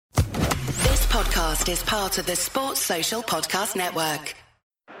podcast is part of the Sports Social Podcast Network.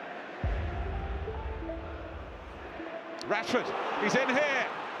 Rashford, he's in here,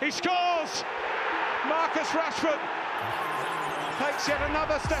 he scores! Marcus Rashford takes yet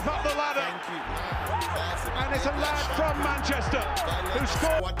another step up the ladder. And it's a lad from Manchester who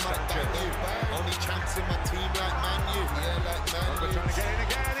scored. Only chance in my team like Man U. Yeah, like Man U. We're trying to get in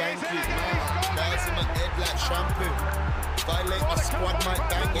again. Thank you, man. Bars in my head like shampoo. Violate my squad, might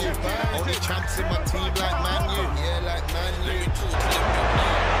bang you. Only chance in my team like Man U. Yeah, like Man U.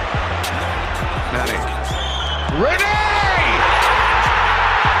 Nani. Ready!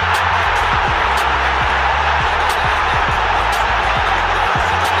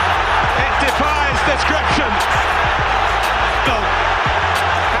 Defies description.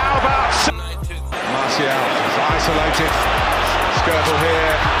 How about Martial is isolated. Skirtle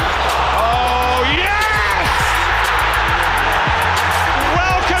here. Oh yes!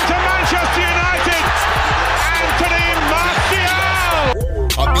 Welcome to Manchester United, Anthony Martial.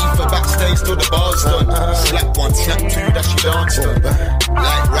 I beat for backstage till the bar's done. Slap one, slap two, that she danced on.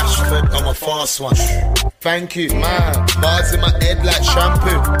 Like Rashford, I'm a fast one. Thank you, man. Bars in my head like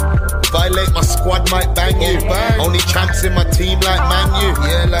shampoo. Violate my squad, might bang you. Only chance in my team like Man U.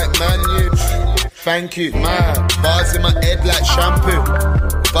 Yeah, like Man U. Thank you, man. Bars in my head like shampoo.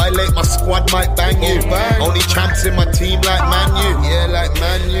 Violate my squad, might bang you. Only chance in my team like Man U. Yeah, like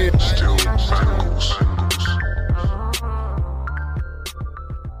Man U.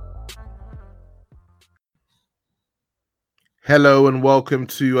 Hello and welcome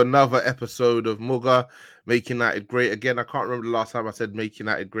to another episode of MUGA, Make United Great Again. I can't remember the last time I said Make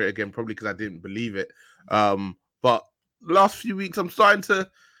United Great Again, probably because I didn't believe it. But the last few weeks,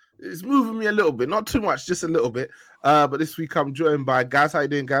 it's moving me a little bit. Not too much, just a little bit. But this week I'm joined by Gaz. How you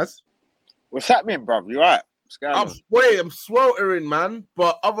doing, Gaz? What's happening, bro? You all right? I'm sweltering, man.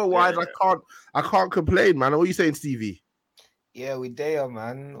 But otherwise, yeah. I can't complain, man. What are you saying, Stevie? Yeah, we there,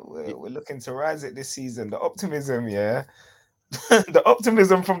 man. We're looking to rise it this season. The optimism, yeah. The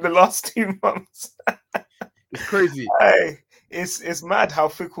optimism from the last 2 months. It's crazy. Hey, it's mad how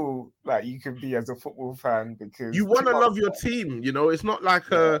fickle like you can be as a football fan, because you want to love your team. You know, it's not like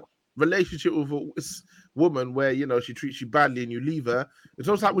a relationship with a woman where, you know, she treats you badly and you leave her. It's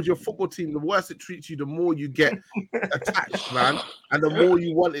also like with your football team. The worse it treats you, the more you get attached, man, and the more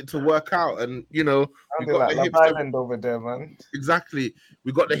you want it to work out. And you know, we got like the Love Island over there, man. Exactly.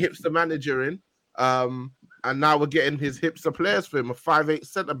 We got the hipster manager in. And now we're getting his hipster players for him, a 5'8"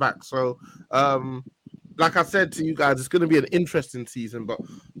 centre back. So, like I said to you guys, it's going to be an interesting season. But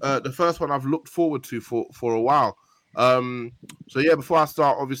the first one I've looked forward to for a while. So yeah, before I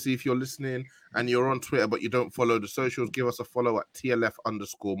start, obviously, if you're listening and you're on Twitter but you don't follow the socials, give us a follow at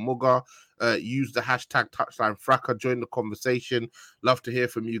TLF_MUGA. Use the hashtag Touchline Fracas. Join the conversation. Love to hear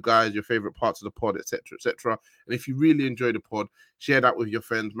from you guys, your favorite parts of the pod, etc., etc. And if you really enjoy the pod, share that with your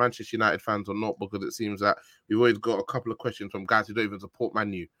friends, Manchester United fans or not, because it seems that we've always got a couple of questions from guys who don't even support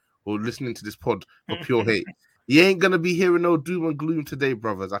Man U or listening to this pod for pure hate. You ain't gonna be hearing no doom and gloom today,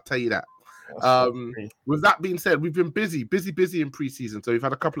 brothers. I tell you that. With that being said, we've been busy in pre-season. So we've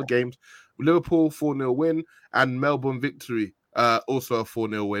had a couple of games. Liverpool 4-0 win and Melbourne victory, also a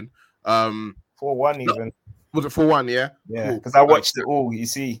 4-0 win. 4-1 even. Was it 4-1? Yeah, because I watched it all. You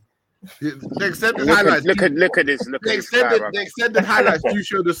see, the extended highlights. Look at this. The extended highlights do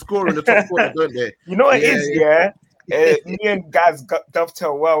show the score in the top quarter, don't they? You know what it is, yeah. Me and Gaz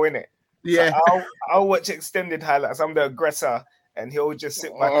dovetail well, innit? Yeah. So I'll watch extended highlights. I'm the aggressor, and he'll just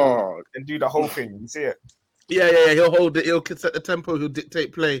sit back and do the whole thing. You see it? Yeah. He'll hold it. He'll set the tempo. He'll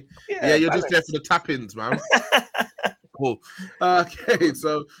dictate play. Yeah, you're balance. just there for the tap-ins, man. Cool. Okay,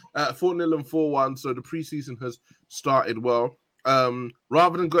 so 4-0 and 4-1. So the preseason has started well.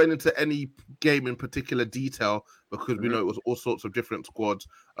 Rather than going into any game in particular detail, because we know it was all sorts of different squads,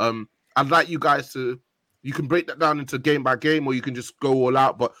 I'd like you guys you can break that down into game by game, or you can just go all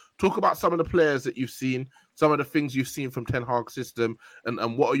out, but talk about some of the players that you've seen, some of the things you've seen from Ten Hag's system,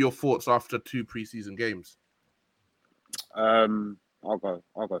 and what are your thoughts after 2 preseason games? I'll go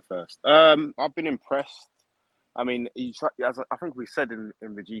first. I've been impressed. I mean, as I think we said in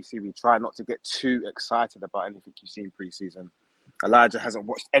the GC, we try not to get too excited about anything you've seen preseason. Elijah hasn't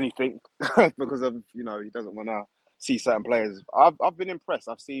watched anything because of, you know, he doesn't want to see certain players. I've been impressed.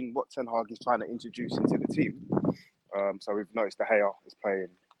 I've seen what Ten Hag is trying to introduce into the team. So we've noticed De Gea is playing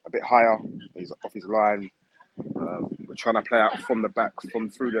a bit higher. He's off his line. We're trying to play out from the back, from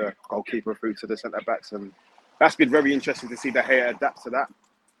through the goalkeeper through to the centre backs, and that's been very interesting to see De Gea adapt to that.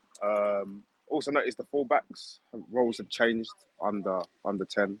 Also noticed the fullbacks roles have changed under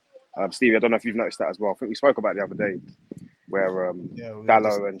 10. Stevie, I don't know if you've noticed that as well. I think we spoke about it the other day. where we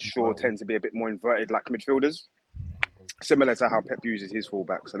Dallo and Shaw tend to be a bit more inverted like midfielders, similar to how Pep uses his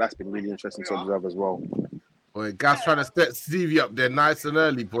fullback. So that's been really interesting to observe as well. Boy, Gas trying to set Stevie up there nice and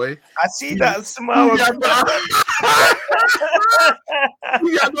early, boy. I see that smile. I'm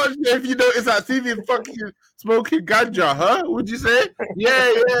not sure if you noticed that Stevie fucking smoking ganja, huh? Would you say?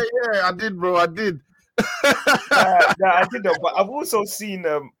 Yeah. I did, bro. I did. No, I did know, but I've also seen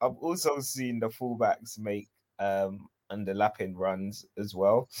the fullbacks make underlapping runs as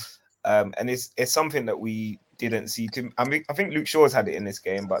well. And it's something that we didn't see too. I mean, I think Luke Shaw's had it in this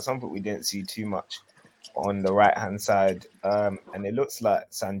game, but something we didn't see too much on the right hand side. And it looks like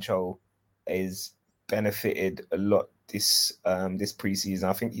Sancho is benefited a lot this preseason.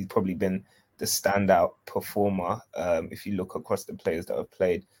 I think he's probably been the standout performer if you look across the players that have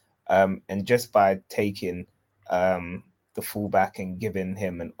played. And just by taking the fullback and giving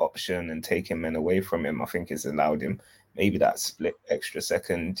him an option and taking men away from him, I think it's allowed him maybe that split extra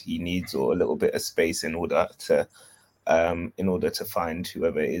second he needs or a little bit of space in order to find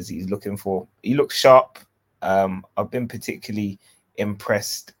whoever it is he's looking for. He looks sharp. I've been particularly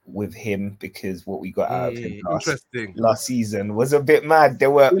impressed with him because what we got out of him last season was a bit mad.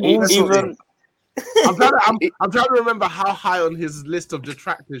 There were even. I'm trying to remember how high on his list of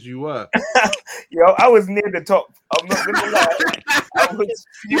detractors you were. Yo, I was near the top. I'm not gonna lie. I was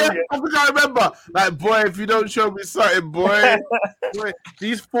furious. Yeah, I think I remember. Like, boy, if you don't show me something, boy,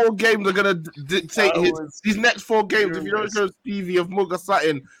 these 4 games are gonna dictate these next 4 games. If you don't show Stevie of MUGA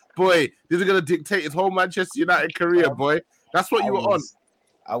something, boy, these are gonna dictate his whole Manchester United career, boy. That's what you were on.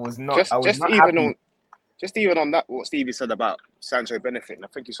 I was not. Just even on that, what Stevie said about Sancho benefiting, I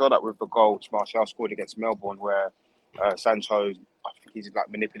think you saw that with the goal which Martial scored against Melbourne, where Sancho, I think he's like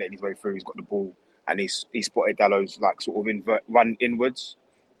manipulating his way through. He's got the ball and he spotted Dallo's like sort of run inwards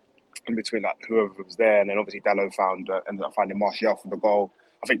in between like whoever was there, and then obviously Dallo ended up finding Martial for the goal.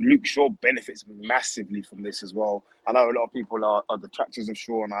 I think Luke Shaw benefits massively from this as well. I know a lot of people are detractors of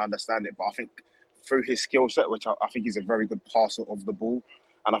Shaw, and I understand it, but I think through his skill set, which I think he's a very good passer of the ball.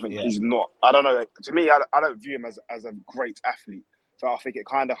 And I think he's not. I don't know. To me, I don't view him as a great athlete. So I think it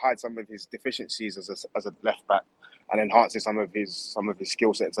kind of hides some of his deficiencies as a left back, and enhances some of his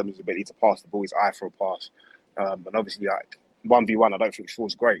skill set, some of his ability to pass the ball, his eye for a pass. And obviously, like 1v1, I don't think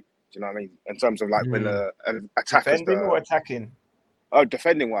Shaw's great. Do you know what I mean? In terms of like when an attacker defending or attacking. Oh,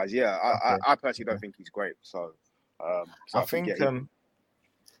 defending wise, yeah. I personally don't think he's great. So, I think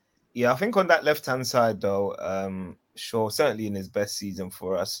I think on that left hand side though. Shaw, certainly in his best season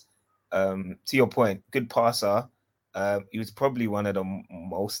for us. To your point, good passer. He was probably one of the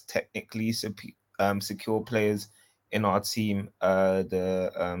most technically secure players in our team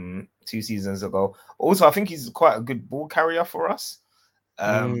the 2 seasons ago. Also, I think he's quite a good ball carrier for us.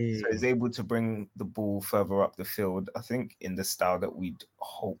 So he's able to bring the ball further up the field, I think, in the style that we'd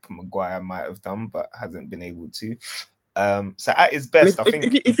hope Maguire might have done, but hasn't been able to. So at his best, I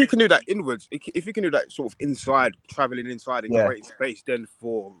think if you can do that inwards, if you can do that sort of inside, traveling inside and creating space, then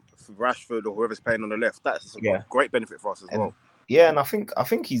for Rashford or whoever's playing on the left, that's a great benefit for us as well. Yeah, and I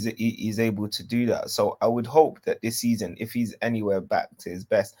think he's able to do that. So I would hope that this season, if he's anywhere back to his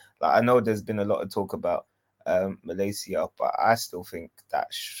best, like I know there's been a lot of talk about Malaysia, but I still think that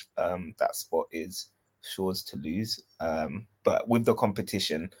that spot is Shaw's to lose. But with the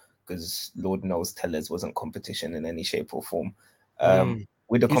competition, because Lord knows Tellers wasn't competition in any shape or form.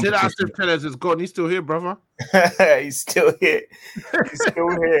 With the competition, you said Tellers is gone. He's still here, brother. He's still here. He's still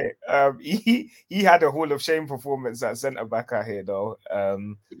here. He had a Hall of Shame performance at centre back out here, though.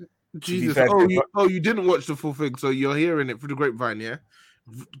 Jesus. You didn't watch the full thing, so you're hearing it through the grapevine, yeah?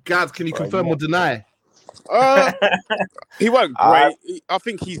 Guys, can you confirm or deny? He wasn't great. I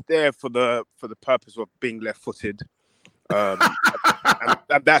think he's there for the purpose of being left-footed.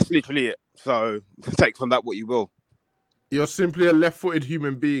 And that's literally it. So take from that what you will. You're simply a left-footed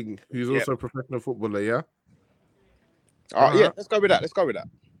human being who's also a professional footballer, yeah? Yeah, let's go with that.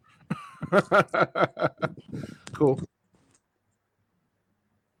 Cool.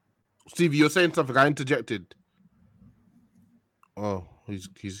 Stevie, you're saying something. I interjected. Oh, he's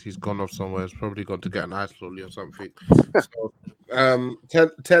gone off somewhere. He's probably gone to get an ice lolly or something. So,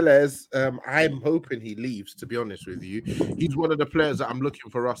 Tellez, I'm hoping he leaves, to be honest with you. He's one of the players that I'm looking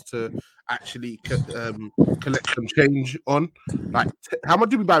for us to actually collect some change on. Like, how much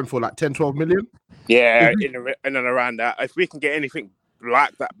did we buy him for? Like 10, 12 million? Yeah, in and around that. If we can get anything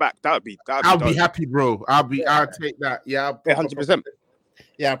like that back, I'll be happy, bro. I'll take that. Yeah, 100%.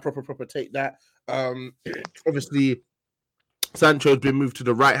 Yeah, proper take that. Obviously, Sancho's been moved to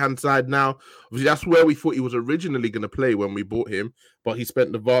the right-hand side now. Obviously, that's where we thought he was originally going to play when we bought him, but he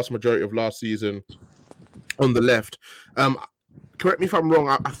spent the vast majority of last season on the left. Correct me if I'm wrong.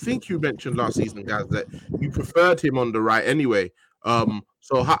 I think you mentioned last season, guys, that you preferred him on the right anyway.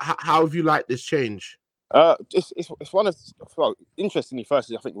 So how have you liked this change? It's one of, well, interestingly,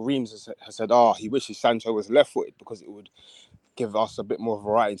 firstly, I think Reams has said, he wishes Sancho was left-footed because it would give us a bit more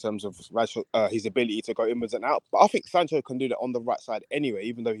variety in terms of his ability to go inwards and out. But I think Sancho can do that on the right side anyway,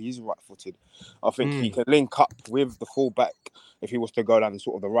 even though he's right-footed. I think he can link up with the fullback if he was to go down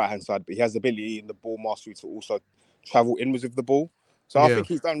sort of the right-hand side, but he has the ability in the ball mastery to also travel inwards with the ball. So I think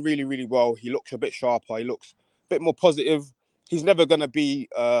he's done really, really well. He looks a bit sharper. He looks a bit more positive. He's never going to be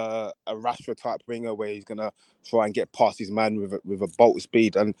a Rashford type winger where he's going to try and get past his man with a bolt of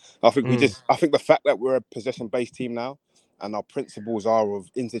speed. And I think I think the fact that we're a possession-based team now, and our principles are of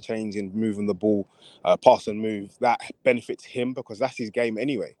interchanging, moving the ball, pass and move, that benefits him because that's his game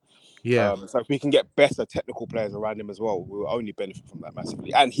anyway. Yeah. So if we can get better technical players around him as well, we'll only benefit from that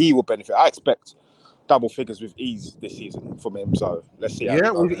massively. And he will benefit. I expect double figures with ease this season from him. So let's see.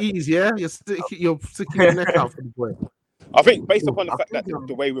 Yeah, with ease. Yeah, you're sticking your neck out for the boy. I think based upon the fact that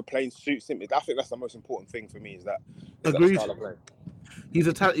the way we're playing suits him, I think that's the most important thing for me is that style of play. He's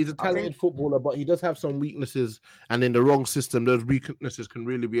a talented footballer, but he does have some weaknesses, and in the wrong system, those weaknesses can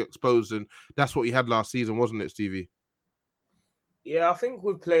really be exposed, and that's what he had last season, wasn't it, Stevie? Yeah, I think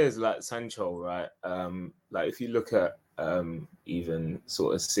with players like Sancho, right? Like if you look at even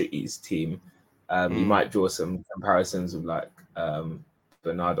sort of City's team, you might draw some comparisons with like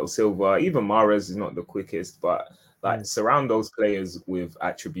Bernardo Silva. Even Mahrez is not the quickest, but like surround those players with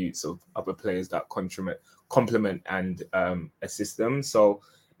attributes of other players that complement and assist them. So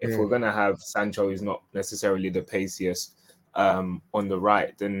if we're gonna have Sancho, who's not necessarily the paciest on the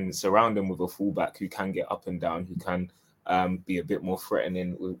right, then surround him with a fullback who can get up and down, who can be a bit more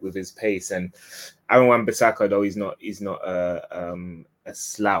threatening with his pace. And Aaron Wan-Bissaka, though he's not a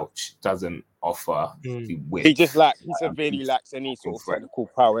slouch, doesn't offer the width. He just severely lacks any sort of technical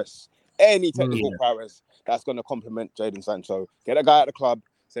prowess. Any technical prowess that's going to complement Jadon Sancho. Get a guy at the club,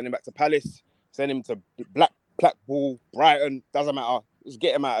 send him back to Palace, send him to Blackpool, Brighton, doesn't matter. Just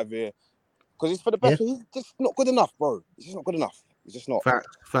get him out of here. Because he's for the best. He's just not good enough, bro. He's just not good enough. He's just not.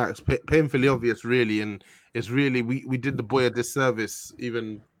 Facts. Painfully obvious, really. And it's really, we did the boy a disservice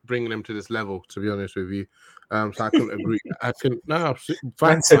even bringing him to this level, to be honest with you. So I couldn't agree.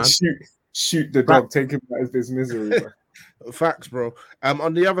 Facts, man. Shoot the dog, take him out of this misery, bro. Facts, bro.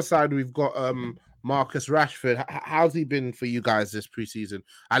 On the other side, we've got Marcus Rashford. How's he been for you guys this preseason?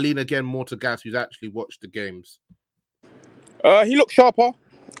 I lean again more to Gaz, who's actually watched the games. He looks sharper.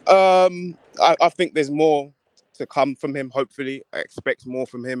 I think there's more to come from him. Hopefully, I expect more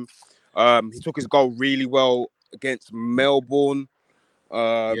from him. He took his goal really well against Melbourne.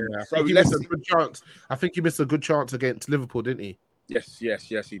 I think he missed a good chance. I think he missed a good chance against Liverpool, didn't he?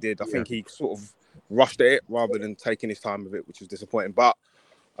 Yes, he did. I think he sort of rushed at it rather than taking his time with it, which was disappointing. But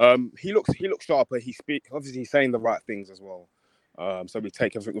he looks sharper. Obviously he's saying the right things as well. So we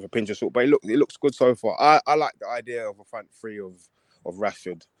take everything with a pinch of salt. But it looks good so far. I like the idea of a front three of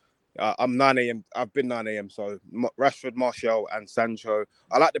Rashford. I'm 9 a.m. I've been 9 a.m. So Rashford, Martial, and Sancho.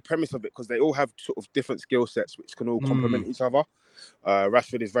 I like the premise of it because they all have sort of different skill sets which can all complement each other.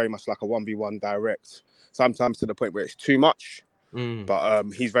 Rashford is very much like a 1v1 direct, sometimes to the point where it's too much. But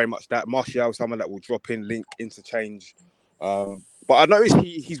he's very much that. Martial, someone that will drop in, link, interchange. But I noticed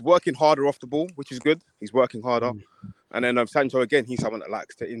he's working harder off the ball, which is good. He's working harder. And then Sancho, again, he's someone that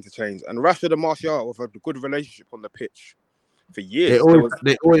likes to interchange. And Rashford and Martial have a good relationship on the pitch for years.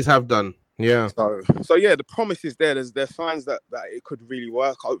 They always have done. Yeah. So yeah, the promise is there. There's signs that it could really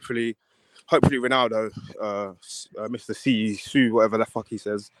work. Hopefully Ronaldo, Mr. C, Sue, whatever the fuck he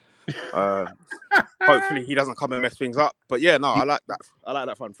says. Hopefully he doesn't come and mess things up. But yeah, no, I like that. I like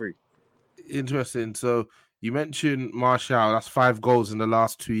that front three. Interesting. So you mentioned Martial. That's 5 goals in the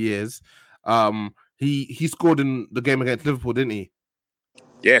last 2 years. He scored in the game against Liverpool, didn't he?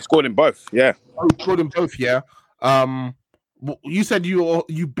 Yeah, scored in both. Yeah. Oh, scored in both. Yeah. You said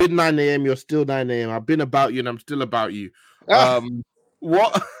you've been 9 a.m. You're still 9 a.m. I've been about you, and I'm still about you.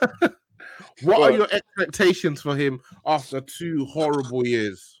 What are your expectations for him after 2 horrible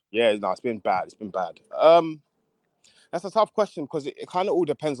years? Yeah, no, it's been bad. That's a tough question because it kind of all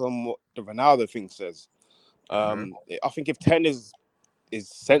depends on what the Ronaldo thing says. I think if 10 is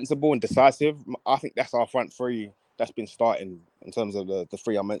sensible and decisive, I think that's our front three that's been starting in terms of the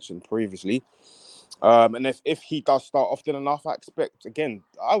 3 I mentioned previously. And if he does start often enough, I expect, again,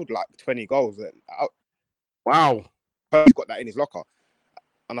 I would like 20 goals. Wow. He's got that in his locker.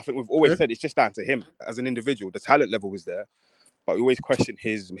 And I think we've always said it's just down to him as an individual. The talent level is there, but we always question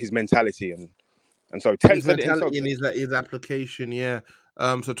his mentality. And so 10 his mentality and his application, yeah.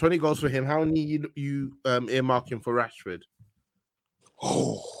 So 20 goals for him. How many you earmarking for Rashford?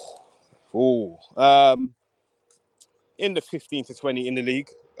 In the 15 to 20 in the league.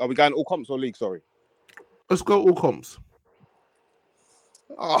 Are we going all comps or league? Sorry. Let's go all comps.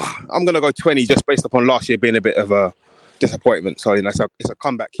 I'm going to go 20 just based upon last year being a bit of a disappointment. So it's a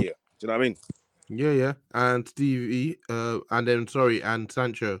comeback here. Do you know what I mean? Yeah. And Stevie, and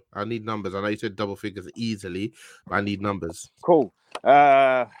Sancho. I need numbers. I know you said double figures easily, but I need numbers. Cool.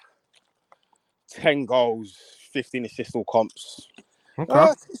 10 goals, 15 assists, all comps.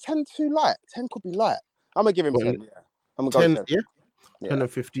 Okay. It's 10 too light. 10 could be light. I'm going to give him 10. Yeah. I'm going to go 10. Yeah. 10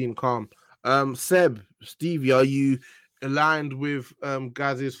 and 15, calm. Seb, Stevie, are you aligned with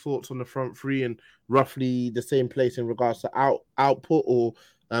Gaz's thoughts on the front three and roughly the same place in regards to output, or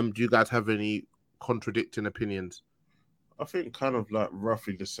do you guys have any contradicting opinions? I think kind of like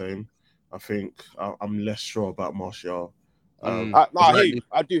roughly the same. I think I'm less sure about Martial. I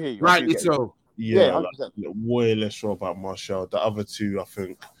do hear you. Rightly so. Yeah, like, way less sure about Martial. The other two, I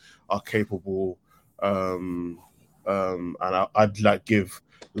think, are capable. And I'd like give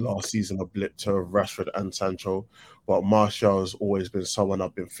last season a blip to Rashford and Sancho, but Martial has always been someone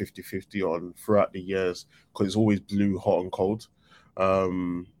I've been 50-50 on throughout the years because it's always blue, hot and cold,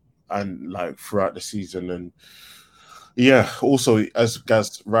 and like throughout the season. And yeah, also as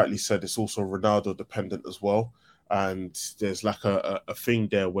Gaz rightly said, it's also Ronaldo dependent as well. And there's like a thing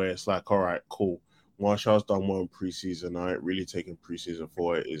there where it's like, all right, cool. Martial's done well in preseason. I ain't really taking preseason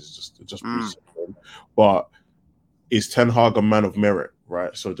for it. It's just preseason. But is Ten Hag a man of merit,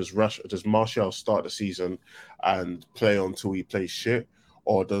 right? So does Martial start the season and play until he plays shit?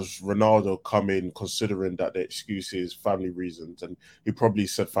 Or does Ronaldo come in considering that the excuse is family reasons? And he probably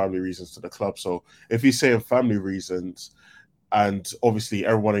said family reasons to the club. So if he's saying family reasons, and obviously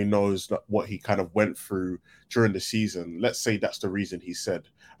everyone knows what he kind of went through during the season, let's say that's the reason he said,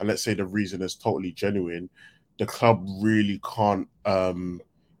 and let's say the reason is totally genuine, the club really can't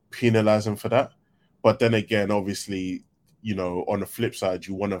penalize him for that. But then again, obviously, you know, on the flip side,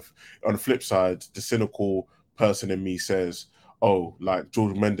 the cynical person in me says, oh, like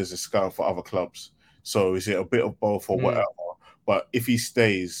George Mendes is scouting for other clubs. So is it a bit of both or whatever? But if he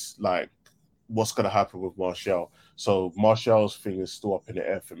stays, like, what's going to happen with Martial? So Martial's thing is still up in the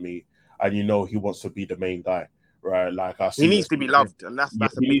air for me. And you know he wants to be the main guy, right? Like he needs to be loved, and that's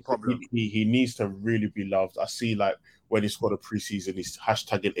a big problem. He needs to really be loved. I see, like, when he scored a preseason, he's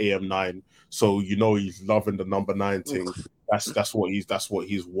hashtagging AM9. So you know he's loving the number 9 thing. That's what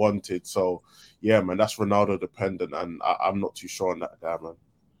he's wanted. So yeah, man, that's Ronaldo dependent, and I'm not too sure on that guy,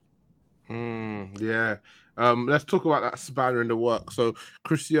 man. Yeah. Let's talk about that spanner in the work. So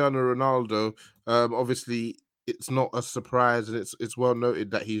Cristiano Ronaldo, obviously it's not a surprise, and it's well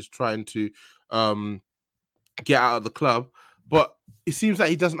noted that he's trying to get out of the club, but it seems like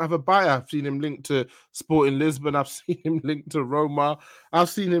he doesn't have a buyer. I've seen him linked to Sporting Lisbon. I've seen him linked to Roma. I've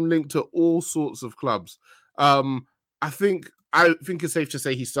seen him linked to all sorts of clubs. I think it's safe to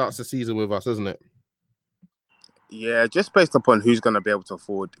say he starts the season with us, isn't it? Yeah, just based upon who's going to be able to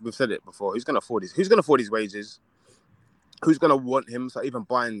afford. We've said it before. Who's going to afford his wages? Who's going to want him? So even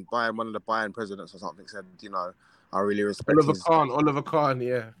Bayern, one of the Bayern presidents or something said, you know, I really respect Oliver Kahn,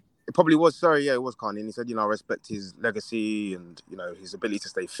 yeah. It probably was. Sorry, yeah, it was Kahn. And he said, you know, I respect his legacy and, you know, his ability to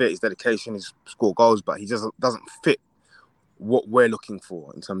stay fit, his dedication, his score goals, but he just doesn't fit what we're looking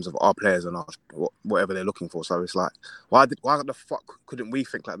for in terms of our players and whatever they're looking for. So it's like, why the fuck couldn't we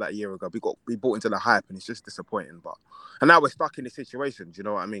think like that a year ago? We bought into the hype, and it's just disappointing. And now we're stuck in this situation. Do you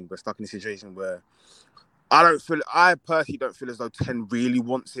know what I mean? We're stuck in a situation where I personally don't feel as though 10 really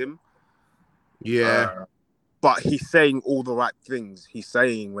wants him. Yeah. But he's saying all the right things. He's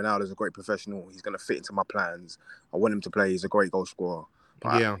saying Ronaldo's a great professional. He's going to fit into my plans. I want him to play. He's a great goal scorer.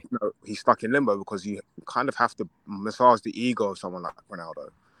 But yeah, you know, he's stuck in limbo because you kind of have to massage the ego of someone like Ronaldo.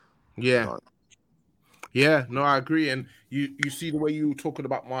 Yeah. Yeah, no, I agree. And you see the way you were talking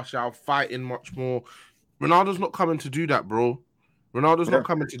about Martial fighting much more. Ronaldo's not coming to do that, bro. Ronaldo's not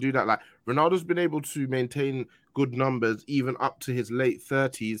coming to do that. Like, Ronaldo's been able to maintain good numbers even up to his late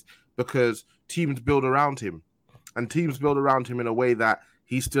 30s because teams build around him. And teams build around him in a way that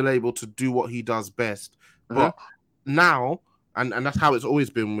he's still able to do what he does best. But now, and that's how it's always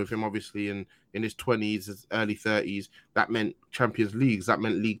been with him, obviously, in his 20s, his early 30s, that meant Champions Leagues, that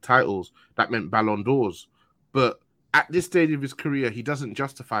meant league titles, that meant Ballon d'Ors. But at this stage of his career, he doesn't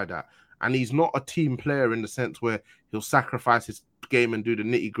justify that. And he's not a team player in the sense where he'll sacrifice his game and do the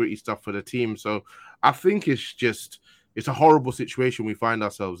nitty-gritty stuff for the team. So I think it's a horrible situation we find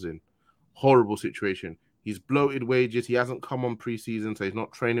ourselves in. Horrible situation. He's bloated wages. He hasn't come on preseason, so he's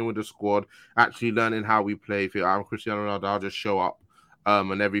not training with the squad, actually learning how we play. If I'm Cristiano Ronaldo, I'll just show up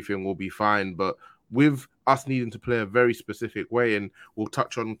and everything will be fine. But with us needing to play a very specific way, and we'll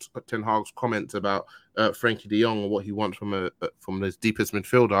touch on Ten Hag's comments about Frankie de Jong and what he wants from his deepest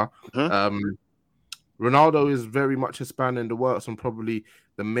midfielder. Ronaldo is very much a span in the works, and probably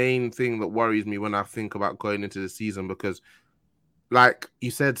the main thing that worries me when I think about going into the season, because, like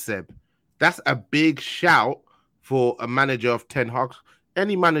you said, Seb, that's a big shout for a manager of Ten Hag,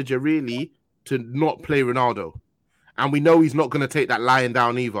 any manager really, to not play Ronaldo. And we know he's not going to take that lying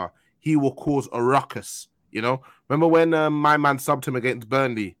down either. He will cause a ruckus, you know? Remember when my man subbed him against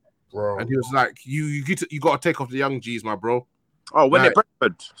Burnley? Bro. And he was like, you got to take off the young G's, my bro. Oh, when they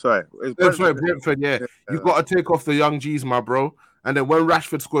Brentford. Sorry. Brentford, yeah. You got to take off the young G's, my bro. And then when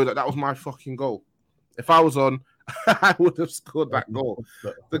Rashford scored, that was my fucking goal. If I was on, I would have scored that goal.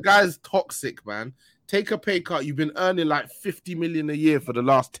 The guy's toxic, man. Take a pay cut. You've been earning like 50 million a year for the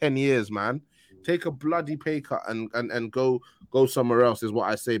last 10 years, man. Take a bloody pay cut and go somewhere else is what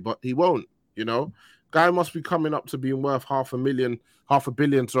I say. But he won't, you know. Guy must be coming up to being worth $500 million,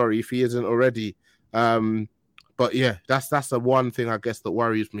 if he isn't already. But yeah, that's the one thing I guess that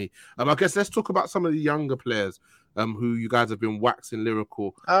worries me. I guess let's talk about some of the younger players who you guys have been waxing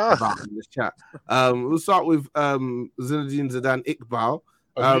lyrical about in this chat. We'll start with Zinedine Zidane Iqbal.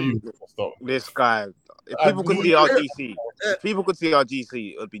 This guy, if people could see our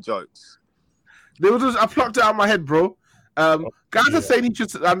GC, it would be jokes. I plucked it out of my head, bro. Guys are saying he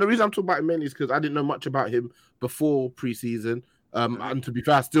should, and the reason I'm talking about him mainly is because I didn't know much about him before preseason. And to be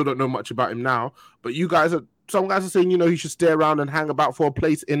fair, I still don't know much about him now. But some guys are saying, you know, he should stay around and hang about for a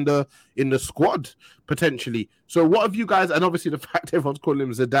place in the squad potentially. So what have you guys? And obviously the fact everyone's calling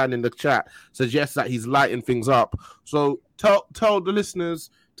him Zidane in the chat suggests that he's lighting things up. So tell the listeners,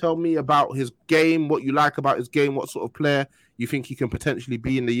 tell me about his game, what you like about his game, what sort of player you think he can potentially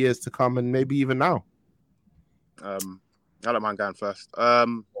be in the years to come, and maybe even now. I don't mind going first.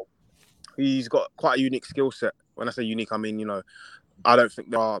 He's got quite a unique skill set. When I say unique, I mean, you know, I don't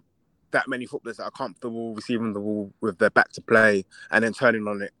think there are that many footballers that are comfortable receiving the ball with their back to play and then turning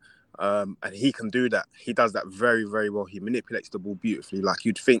on it. And he can do that. He does that very, very well. He manipulates the ball beautifully. Like,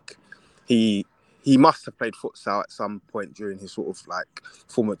 you'd think he must have played futsal at some point during his sort of like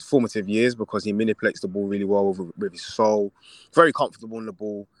formative years, because he manipulates the ball really well with his soul. Very comfortable in the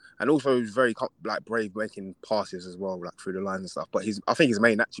ball. And also he's very brave making passes as well, like through the lines and stuff. But I think his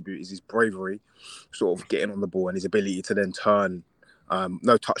main attribute is his bravery, sort of getting on the ball, and his ability to then turn,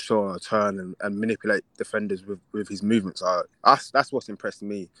 no touch or turn and manipulate defenders with his movements. That's what's impressed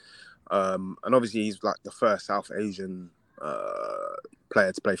me. And obviously he's like the first South Asian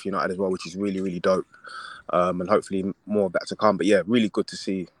player to play for United as well, which is really, really dope. And hopefully more of that to come. But yeah, really good to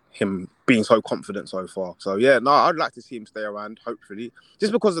see him being so confident so far. So yeah, no, I'd like to see him stay around, hopefully,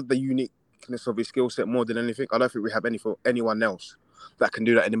 just because of the uniqueness of his skill set more than anything. I don't think we have anyone else that can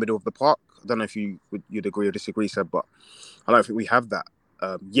do that in the middle of the park. I don't know if you'd agree or disagree, Seb, but I don't think we have that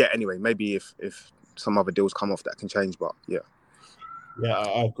yet. Anyway, maybe if some other deals come off, that can change. But yeah,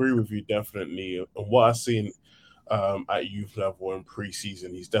 I agree with you definitely. And what I've seen at youth level and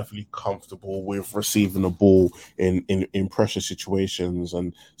pre-season, he's definitely comfortable with receiving the ball in pressure situations,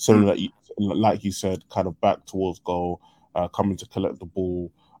 and something that like you said, kind of back towards goal, coming to collect the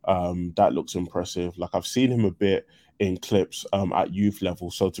ball. That looks impressive. Like, I've seen him a bit in clips at youth level.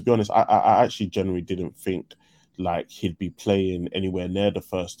 So to be honest, I actually generally didn't think like he'd be playing anywhere near the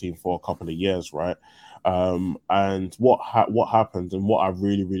first team for a couple of years, right? And what happens, and what I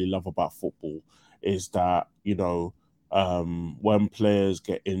really, really love about football, is that, you know, when players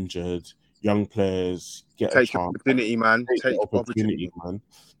get injured, young players get a chance. Opportunity, man. Take the opportunity, man.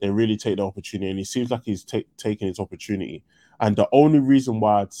 They really take the opportunity, and he seems like he's taking his opportunity. And the only reason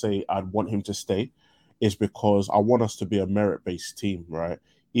why I'd say I'd want him to stay is because I want us to be a merit-based team, right?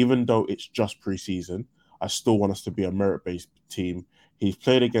 Even though it's just pre-season, I still want us to be a merit-based team. He's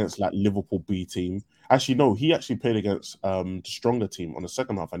played against like Liverpool B team. Actually, no, he actually played against the stronger team on the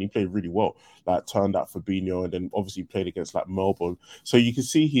second half, and he played really well. Like, turned out Fabinho, and then obviously played against like Melbourne. So you can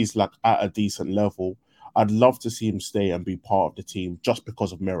see he's like at a decent level. I'd love to see him stay and be part of the team just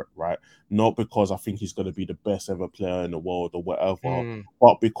because of merit, right? Not because I think he's going to be the best ever player in the world or whatever,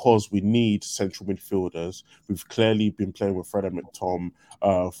 but because we need central midfielders. We've clearly been playing with Fred and McTom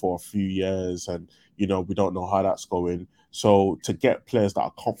for a few years, and, you know, we don't know how that's going. So to get players that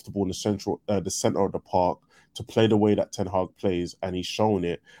are comfortable in the center of the park, to play the way that Ten Hag plays, and he's shown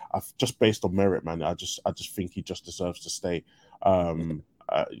it, just based on merit, man. I just think he just deserves to stay. You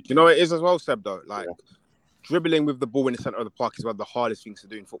know, it is as well, Seb, though. Like, dribbling with the ball in the center of the park is one of the hardest things to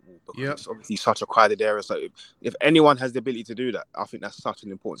do in football, because it's obviously such a crowded area. So if anyone has the ability to do that, I think that's such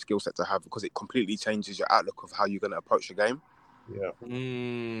an important skill set to have, because it completely changes your outlook of how you're going to approach the game.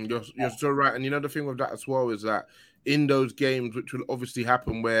 Yeah. You're so right. And you know, the thing with that as well is that in those games, which will obviously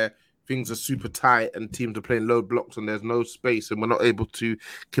happen where things are super tight and teams are playing low blocks and there's no space and we're not able to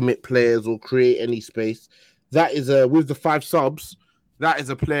commit players or create any space, that is with the 5 subs, that is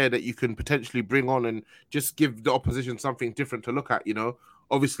a player that you can potentially bring on and just give the opposition something different to look at, you know.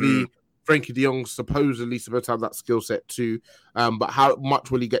 Obviously, Frankie de Jong's supposedly supposed to have that skill set too, but how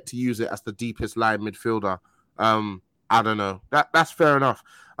much will he get to use it as the deepest line midfielder? I don't know. That's fair enough.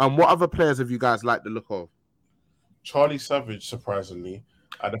 What other players have you guys liked the look of? Charlie Savage, surprisingly.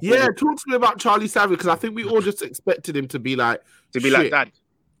 Talk to me about Charlie Savage, because I think we all just expected him to be like like dad.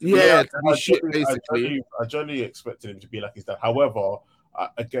 Yeah, to be shit, basically. I generally expected him to be like his dad. However,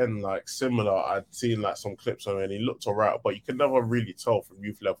 again, like similar, I'd seen like some clips of him and he looked alright, but you can never really tell from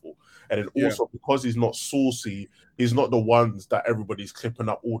youth level. And then also because he's not saucy, he's not the ones that everybody's clipping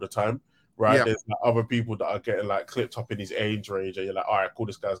up all the time. Right, there's like other people that are getting like clipped up in his age range, and you're like, all right, cool,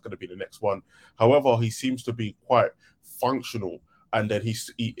 this guy's going to be the next one. However, he seems to be quite functional, and then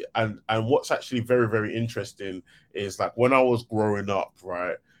and what's actually very, very interesting is like when I was growing up,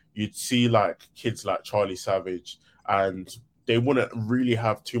 right, you'd see like kids like Charlie Savage, and they wouldn't really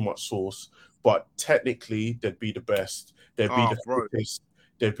have too much sauce, but technically they'd be the best, they'd be the fittest,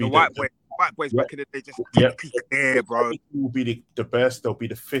 they'd be white boys back in the day, just there, bro. They will be the best. They'll be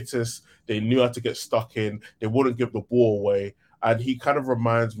the fittest. They knew how to get stuck in. They wouldn't give the ball away. And he kind of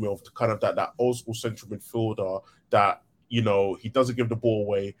reminds me of kind of that old school central midfielder that, you know, he doesn't give the ball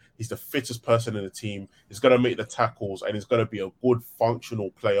away. He's the fittest person in the team. He's going to make the tackles and he's going to be a good functional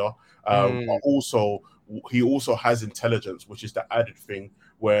player. But also, he also has intelligence, which is the added thing,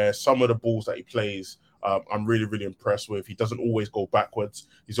 where some of the balls that he plays, I'm really, really impressed with. He doesn't always go backwards.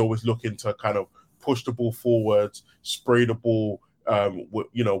 He's always looking to kind of push the ball forwards, spray the ball, with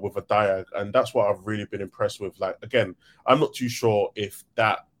a diag, and that's what I've really been impressed with. Like, again, I'm not too sure if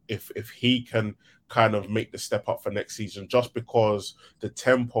he can kind of make the step up for next season, just because the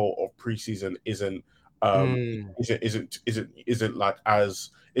tempo of preseason isn't as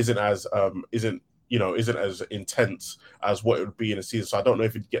intense as what it would be in a season. So I don't know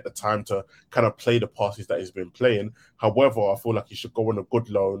if he'd get the time to kind of play the passes that he's been playing. However, I feel like he should go on a good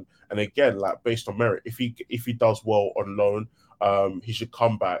loan. And again, like based on merit, if he does well on loan, he should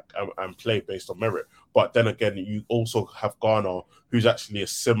come back and play based on merit. But then again, you also have Garner, who's actually a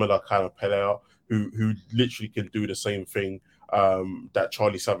similar kind of player, who literally can do the same thing that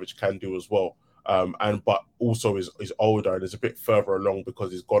Charlie Savage can do as well. But also is older and is a bit further along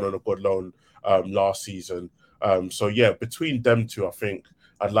because he's gone on a good loan last season. So yeah, between them two, I think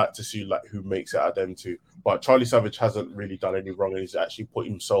I'd like to see like who makes it out of them two. But Charlie Savage hasn't really done any wrong, and he's actually put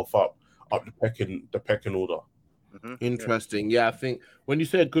himself up the pecking order. Interesting. Yeah, I think when you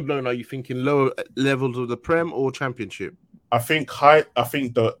say a good loan, are you thinking lower levels of the Prem or Championship? I think an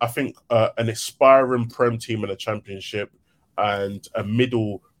aspiring Prem team in the Championship and a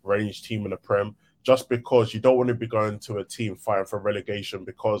middle range team in the Prem, just because you don't want to be going to a team fighting for relegation,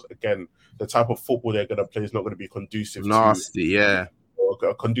 because again, the type of football they're going to play is not going to be conducive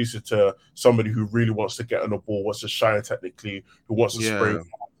conducive to somebody who really wants to get on the ball, wants to shine technically, who wants to spray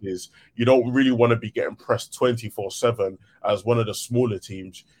passes. You don't really want to be getting pressed 24/7 as one of the smaller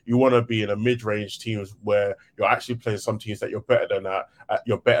teams. You want to be in a mid-range teams where you're actually playing some teams that you're better than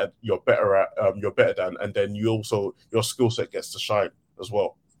and then you also, your skill set gets to shine as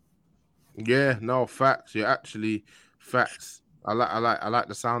well. Yeah, no, facts. Yeah, actually, facts. I like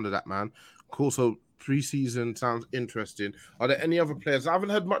the sound of that, man. Cool. So preseason sounds interesting. Are there any other players? I haven't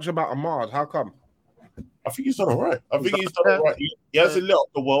heard much about Ahmad. How come? I think he's done all right. He hasn't lit up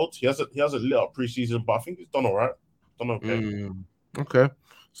the world. He hasn't lit up preseason, but I think he's done all right. Done okay. Okay.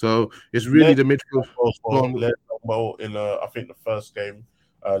 So it's really the midfield. Led well in I think the first game.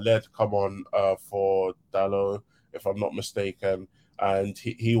 Led come on for Dallo, if I'm not mistaken. And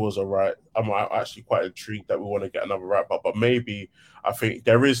he was all right. I'm actually quite intrigued that we want to get another right back, but maybe I think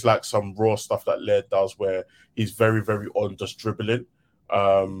there is like some raw stuff that Laird does where he's very, very on just dribbling.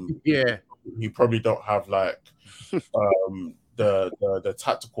 He probably don't have like the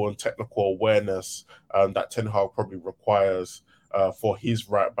tactical and technical awareness that Ten Hag probably requires for his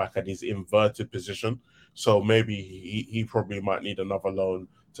right back and his inverted position. So maybe he probably might need another loan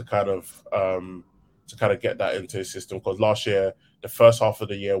to kind of get that into his system, because last year the first half of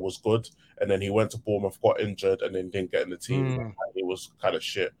the year was good, and then he went to Bournemouth, got injured, and then didn't get in the team. And it was kind of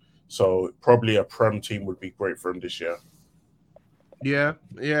shit. So probably a Prem team would be great for him this year. Yeah.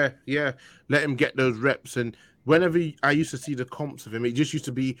 Let him get those reps. And whenever I used to see the comps of him, it just used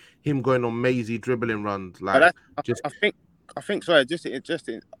to be him going on mazy dribbling runs. Like, I think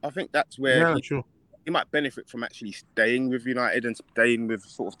that's where he might benefit from actually staying with United and staying with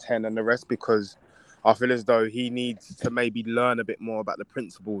sort of 10 and the rest, because I feel as though he needs to maybe learn a bit more about the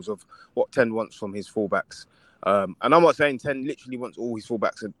principles of what 10 wants from his fullbacks. And I'm not saying 10 literally wants all his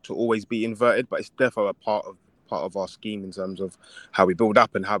fullbacks to always be inverted, but it's definitely a part of our scheme in terms of how we build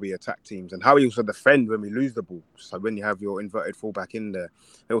up and how we attack teams and how we also defend when we lose the ball. So when you have your inverted fullback in there,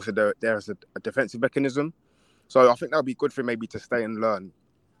 also there's a defensive mechanism. So I think that would be good for him maybe to stay and learn,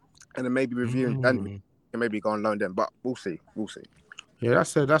 and then maybe review him and maybe go and loan them. But we'll see. Yeah,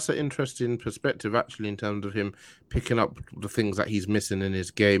 that's an interesting perspective actually, in terms of him picking up the things that he's missing in his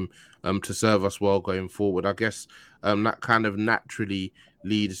game to serve us well going forward. I guess that kind of naturally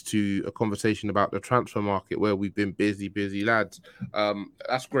leads to a conversation about the transfer market, where we've been busy lads.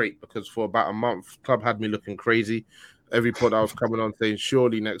 That's great, because for about a month, club had me looking crazy. Every pod I was coming on saying,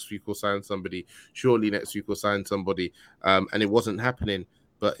 surely next week we'll sign somebody, and it wasn't happening.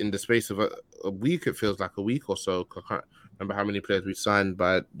 But in the space of a week, it feels like a week or so. I can't remember how many players we signed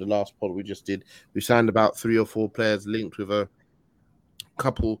by the last pod we just did. We signed about 3 or 4 players, linked with a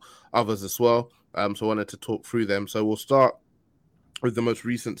couple others as well. So I wanted to talk through them. So we'll start with the most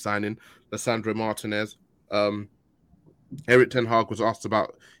recent signing, Lisandro Martinez. Erik ten Hag was asked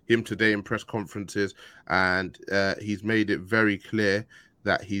about him today in press conferences, and he's made it very clear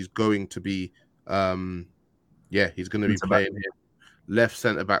that he's going to be, playing him left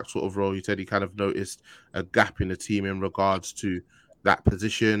centre-back sort of role. He said he kind of noticed a gap in the team in regards to that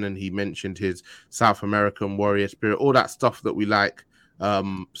position, and he mentioned his South American warrior spirit, all that stuff that we like,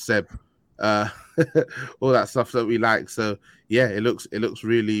 Seb, all that stuff that we like. So, yeah, it looks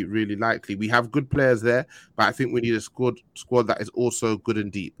really, really likely. We have good players there, but I think we need a squad that is also good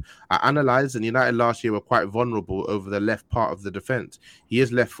and deep. I analysed, and United last year were quite vulnerable over the left part of the defence. He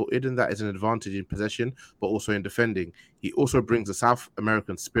is left-footed, and that is an advantage in possession, but also in defending. He also brings a South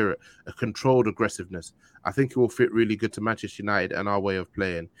American spirit, a controlled aggressiveness. I think he will fit really good to Manchester United and our way of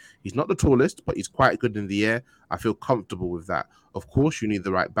playing. He's not the tallest, but he's quite good in the air. I feel comfortable with that. Of course, you need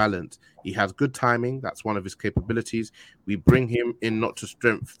the right balance. He has good timing. That's one of his capabilities. We bring him in not to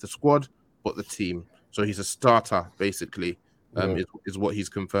strengthen the squad, but the team. So he's a starter, basically, is what he's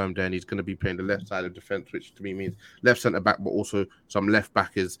confirmed there. And he's going to be playing the left side of defence, which to me means left centre-back, but also some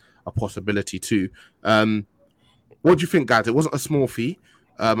left-back is a possibility too. What do you think, guys? It wasn't a small fee.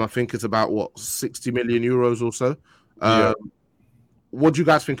 I think it's about, 60 million euros or so. What do you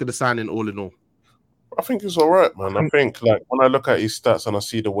guys think of the signing all in all? I think it's all right, man. I think, like, when I look at his stats and I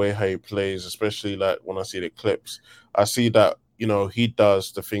see the way how he plays, especially like when I see the clips, I see that, he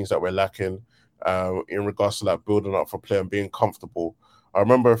does the things that we're lacking in regards to like building up for play and being comfortable. I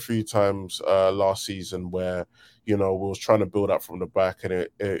remember a few times last season where, we was trying to build up from the back, and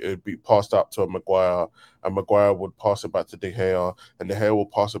it'd be passed up to a Maguire, and Maguire would pass it back to De Gea, and De Gea will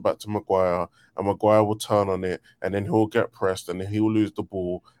pass it back to Maguire, and Maguire will turn on it, and then he'll get pressed, and then he'll lose the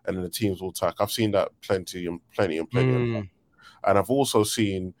ball, and then the teams will attack. I've seen that plenty. And I've also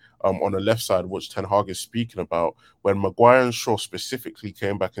seen on the left side, which Ten Hag is speaking about, when Maguire and Shaw specifically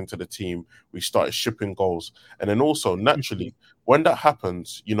came back into the team, we started shipping goals. And then also, naturally, when that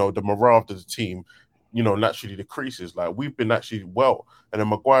happens, the morale of the team, naturally decreases. Like, we've been actually well. And then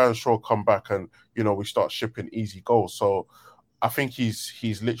Maguire and Shaw come back and, we start shipping easy goals. So I think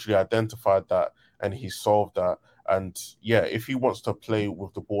he's literally identified that, and he's solved that. And yeah, if he wants to play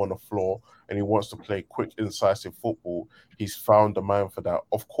with the ball on the floor and he wants to play quick, incisive football, he's found the man for that.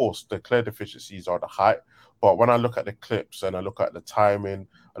 Of course, the clear deficiencies are the height. But when I look at the clips and I look at the timing,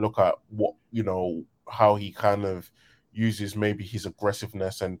 I look at what, how he kind of uses maybe his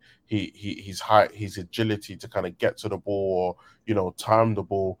aggressiveness and his height, his agility to kind of get to the ball or, time the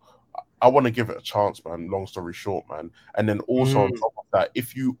ball. I want to give it a chance, man, long story short, man. And then also on top of that,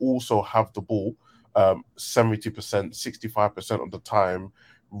 if you also have the ball 70%, 65% of the time,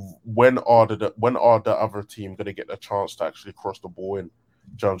 when are the other team going to get a chance to actually cross the ball in? Do you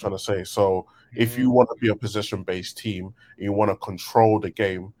know what I'm trying to say? So if you want to be a possession-based team and you want to control the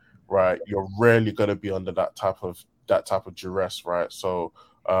game, right, you're rarely going to be under that type of duress, right? So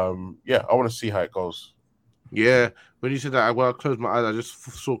I want to see how it goes. Yeah, when you said that, I closed my eyes. I just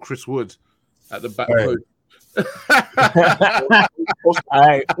saw Chris Wood at the back post.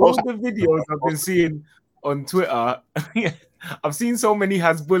 All the videos I've been seeing on Twitter, I've seen so many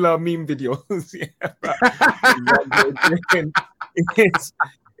Hasbullah meme videos.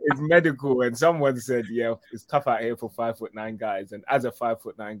 It's medical, and someone said, it's tough out here for 5'9" guys. And as a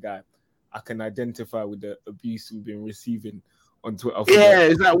 5'9" guy, I can identify with the abuse we've been receiving on Twitter. Yeah,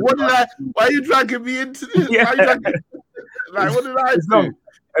 it's like, why are you dragging me into this? Like, what did I do?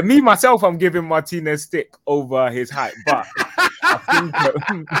 And me, myself, I'm giving Martinez stick over his height, but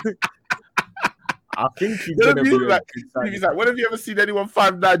I think he's going to be a good signing. He's like, when have you ever seen anyone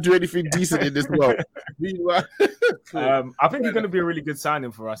 5'9" do anything decent in this world? Cool. I think he's going to be a really good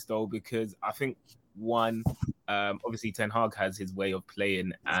signing for us, though, because I think obviously Ten Hag has his way of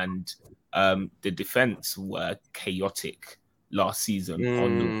playing, and the defense were chaotic last season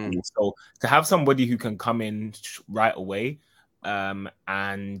on the ball. So to have somebody who can come in right away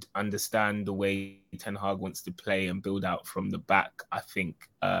and understand the way Ten Hag wants to play and build out from the back, I think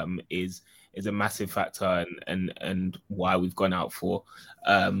is a massive factor and why we've gone out for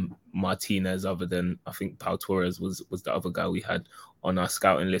Martinez, other than I think Pau Torres was the other guy we had on our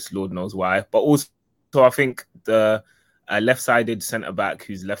scouting list, Lord knows why. But also I think the left-sided centre-back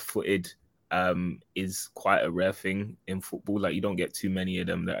who's left-footed is quite a rare thing in football. Like, you don't get too many of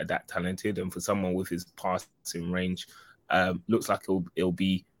them that are that talented, and for someone with his passing range, looks like it'll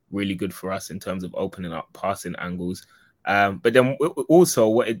be really good for us in terms of opening up passing angles. But then also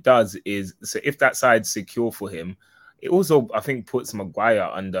what it does is, so if that side's secure for him, it also, I think, puts Maguire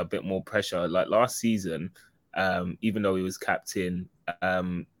under a bit more pressure. Like last season, even though he was captain,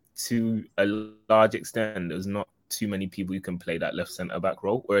 to a large extent, there's not too many people who can play that left centre-back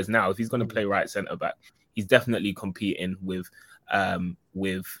role. Whereas now, if he's going to play right centre-back, he's definitely competing with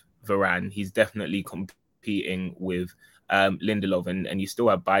Varane. He's definitely competing with Lindelof, and you still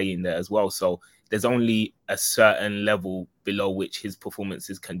have Bailly in there as well. So there's only a certain level below which his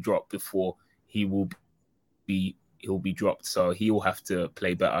performances can drop before he'll be dropped. So he will have to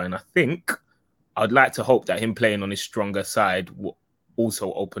play better. And I think I'd like to hope that him playing on his stronger side will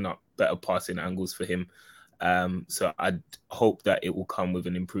also open up better passing angles for him. So I'd hope that it will come with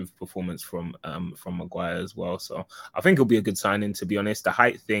an improved performance from Maguire as well. So I think it'll be a good signing, to be honest. The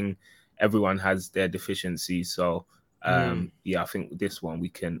height thing, everyone has their deficiency. So I think this one we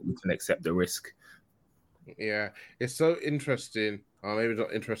can accept the risk. Yeah, it's so interesting. Maybe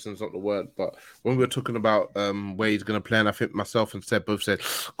not interesting is not the word, but when we were talking about where he's going to play, and I think myself and Seb both said,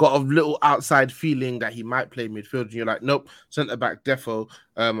 got a little outside feeling that he might play midfield. And you're like, nope, centre-back defo.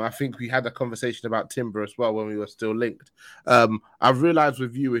 I think we had a conversation about Timber as well when we were still linked. I've realised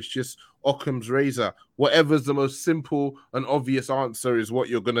with you, it's just Occam's razor. Whatever's the most simple and obvious answer is what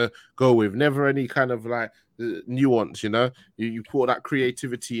you're going to go with. Never any kind of like nuance, you know? You put that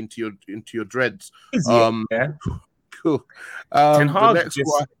creativity into your dreads. Cool. Ten Hag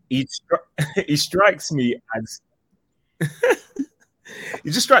he strikes me as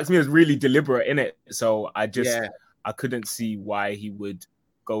he just strikes me as really deliberate in it. So I couldn't see why he would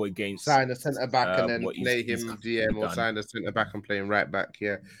go against sign a centre back and then play him DM, or sign a centre back and play him right back.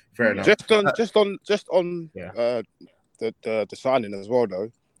 Yeah, fair enough. Just on the signing as well,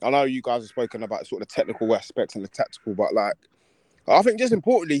 though. I know you guys have spoken about sort of the technical aspects and the tactical, but like, I think just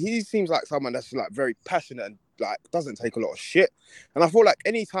importantly, he seems like someone that's like very passionate and like doesn't take a lot of shit. And I feel like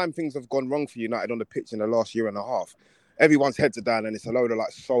anytime things have gone wrong for United on the pitch in the last year and a half, everyone's heads are down and it's a load of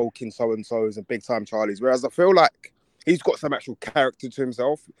like sulking so-and-sos and big time Charlies. Whereas I feel like he's got some actual character to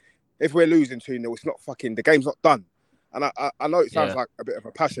himself. If we're losing 2-0, it's not fucking, the game's not done. And I know it sounds like a bit of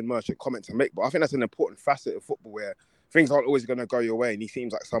a passion merchant comment to make, but I think that's an important facet of football where things aren't always going to go your way. And he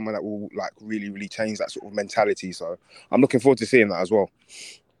seems like someone that will like really, really change that sort of mentality. So I'm looking forward to seeing that as well.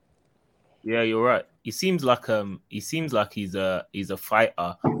 Yeah, you're right. He seems like he's a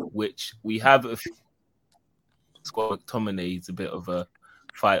fighter, which we have. Scott McTominay is a bit of a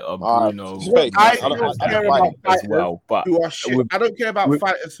fighter. Bruno, I don't care about fighters as well, but who are shit. I don't care about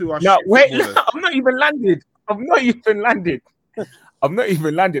fighters who are shit. No, wait, I'm not even landed. I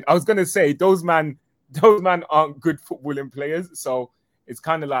was gonna say those man aren't good footballing players, so it's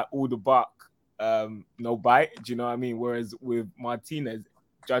kind of like all the bark, no bite. Do you know what I mean? Whereas with Martinez,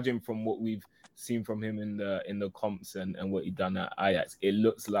 judging from what we've seen from him in the comps and what he done at Ajax, it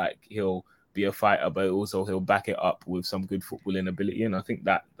looks like he'll be a fighter, but also he'll back it up with some good footballing ability. And I think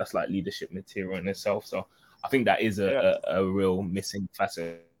that's like leadership material in itself. So I think that is a real missing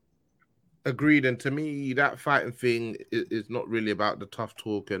facet. Agreed. And to me, that fighting thing is not really about the tough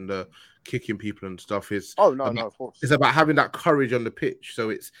talk and the kicking people and stuff. It's of course. It's about having that courage on the pitch. So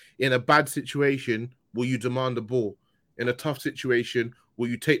it's in a bad situation, will you demand the ball? In a tough situation, will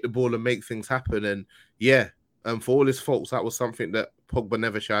you take the ball and make things happen? And for all his faults, that was something that Pogba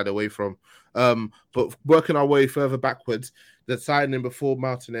never shied away from. But working our way further backwards, the signing before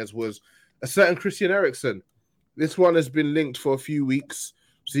Martinez was a certain Christian Eriksen. This one has been linked for a few weeks.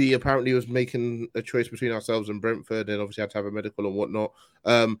 See, apparently he was making a choice between ourselves and Brentford, and obviously had to have a medical and whatnot.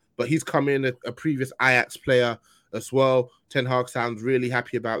 But he's come in, a previous Ajax player as well. Ten Hag sounds really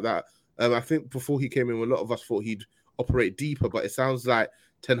happy about that. I think before he came in, a lot of us thought he'd operate deeper, but it sounds like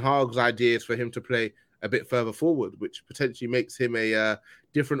Ten Hag's idea is for him to play a bit further forward, which potentially makes him a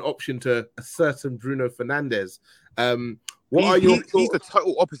different option to a certain Bruno Fernandes. He's the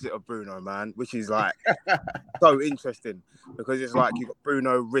total opposite of Bruno, man, which is like so interesting because it's like you got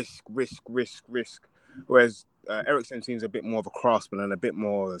Bruno risk, whereas Eriksen seems a bit more of a craftsman and a bit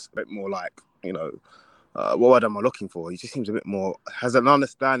more like, you know, what word am I looking for? He just seems a bit more, has an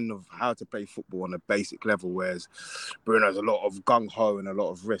understanding of how to play football on a basic level, whereas Bruno's a lot of gung ho and a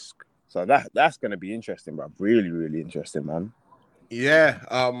lot of risk. So that's going to be interesting, bro. Really, really interesting, man. Yeah,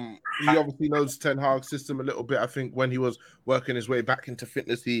 he obviously knows Ten Hag's system a little bit. I think when he was working his way back into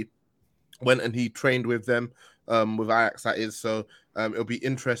fitness, he went and he trained with them, with Ajax, that is. So it'll be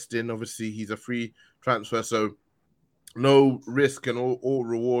interesting. Obviously, he's a free transfer, so no risk and all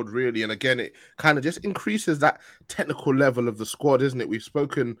reward, really. And again, it kind of just increases that technical level of the squad, isn't it? We've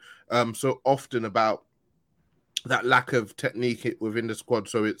spoken so often about that lack of technique within the squad,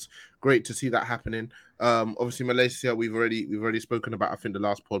 so it's great to see that happening. Obviously, Malaysia, we've already spoken about. I think the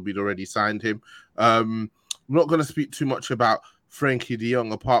last pod we'd already signed him. I'm not going to speak too much about Frankie de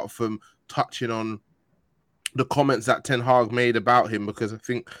Jong, apart from touching on the comments that Ten Hag made about him, because I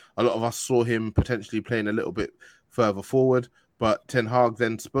think a lot of us saw him potentially playing a little bit further forward. But Ten Hag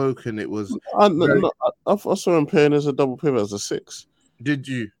then spoke, and it was. I saw him playing as a double pivot as a 6. Did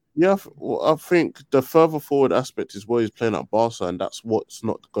you? Yeah, I think the further forward aspect is where he's playing at Barca, and that's what's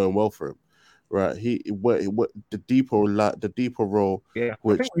not going well for him, right? The deeper role. Yeah,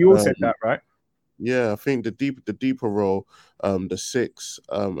 which, I think we all said that, right? Yeah, I think the deeper role, the 6,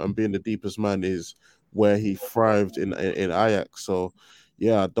 and being the deepest man is where he thrived in Ajax. So,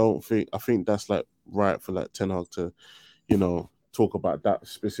 yeah, I think that's like right for like Ten Hag to, you know, talk about that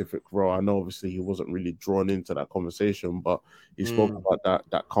specific role. I know obviously he wasn't really drawn into that conversation, but he spoke about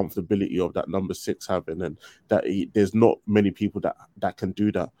that comfortability of that number 6 having, and that there's not many people that can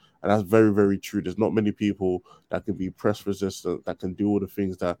do that. And that's very, very true. There's not many people that can be press resistant, that can do all the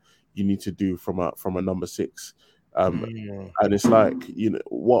things that you need to do from a number 6. And it's like, you know,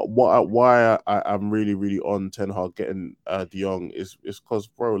 why I'm really, really on Ten Hag getting De Jong is because,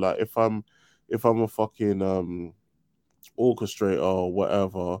 bro, like if I'm a fucking orchestrator or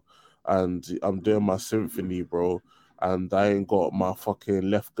whatever, and I'm doing my symphony, bro, and I ain't got my fucking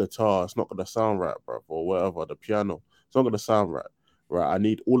left guitar, it's not gonna sound right, bro, or whatever, the piano, it's not gonna sound right. I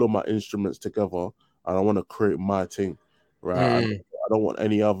need all of my instruments together, and I want to create my thing, right? I don't want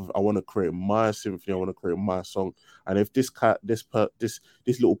any other. I want to create my symphony. I want to create my song. And if this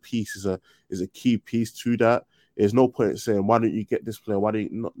little piece is a key piece to that, there's no point in saying, why don't you get this player? Why don't you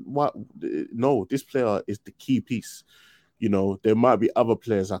not? What? No, this player is the key piece. You know, there might be other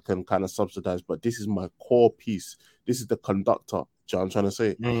players I can kind of subsidize, but this is my core piece. This is the conductor. Do you know what I'm trying to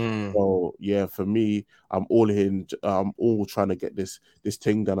say? So yeah, for me, I'm all in. I'm all trying to get this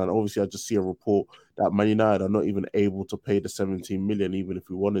thing done. And obviously, I just see a report that Man United are not even able to pay the 17 million, even if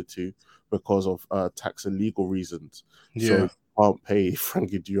we wanted to, because of tax and legal reasons. So can't pay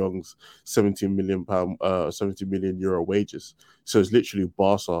Frankie de Jong's 17 million euro wages. So it's literally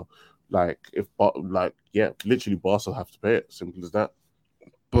Barca. Literally Barca have to pay it. Simple as that.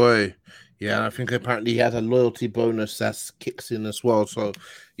 Boy, yeah, I think apparently he has a loyalty bonus that kicks in as well. So,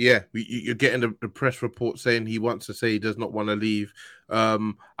 yeah, you're getting the press report saying he wants to say he does not want to leave. I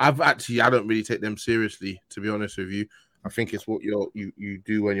don't really take them seriously, to be honest with you. I think it's what you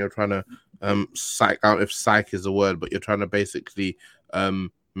do when you're trying to psych out, if psych is the word, but you're trying to basically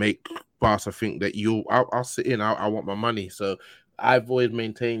make Barca think that I'll sit in, I want my money. So I've always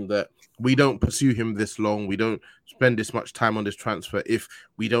maintained that we don't pursue him this long. We don't spend this much time on this transfer if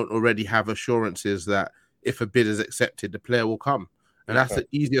we don't already have assurances that if a bid is accepted, the player will come. And that's the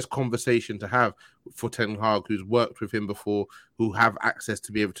easiest conversation to have for Ten Hag, who's worked with him before, who have access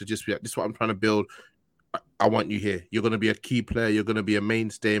to be able to just be like, this is what I'm trying to build. I want you here. You're going to be a key player. You're going to be a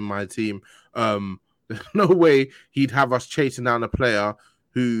mainstay in my team. There's no way he'd have us chasing down a player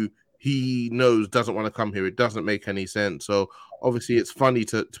who he knows doesn't want to come here. It doesn't make any sense. So obviously it's funny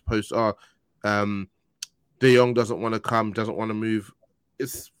to post, De Jong doesn't want to come, doesn't want to move. I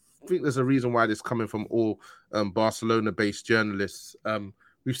think there's a reason why this is coming from all Barcelona-based journalists.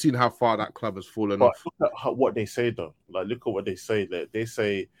 We've seen how far that club has fallen off. Look at what they say, though. Like, look at what they say. They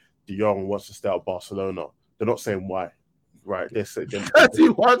say De Jong wants to stay at Barcelona. They're not saying why, right? They say he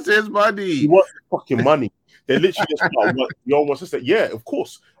wants his money. He wants fucking money. They literally just like, De Jong wants to say, yeah, of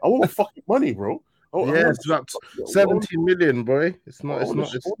course. I want fucking money, bro. It's about 17 million, boy. It's not. All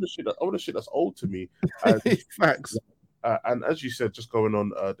the shit that's owed to me. Facts. And as you said, just going on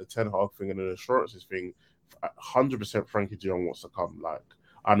the Ten Hag thing and the assurances thing, 100% Frankie de Jong wants to come. Like,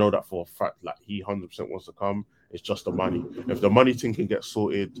 I know that for a fact. Like, he 100% wants to come, It's just the money. If the money thing can get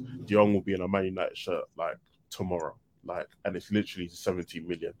sorted, De Jong will be in a Man United shirt like tomorrow. Like, and it's literally 17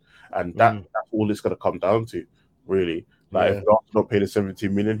 million, and that's all it's gonna come down to, really. Like, if Arsenal don't pay the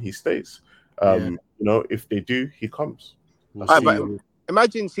 17 million, he stays. You know, if they do, he comes. But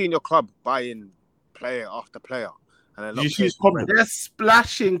imagine seeing your club buying player after player, and then do you see his comment? They're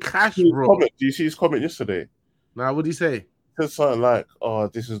splashing cash, bro. Do you see his comment yesterday? Now, what did he say? He said something like, "Oh,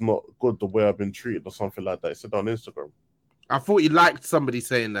 this is not good the way I've been treated," or something like that. He said on Instagram. I thought he liked somebody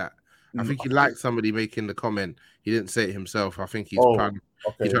saying that. I think he liked somebody making the comment. He didn't say it himself. I think he's trying to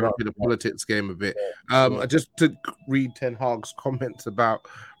play the politics game a bit. Just to read Ten Hag's comments about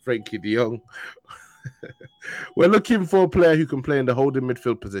Frankie de Jong. We're looking for a player who can play in the holding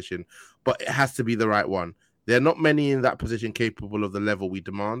midfield position, but it has to be the right one. There are not many in that position capable of the level we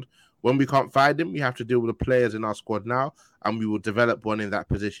demand. When we can't find him, we have to deal with the players in our squad now, and we will develop one in that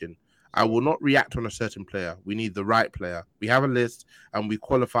position. I will not react on a certain player. We need the right player. We have a list, and we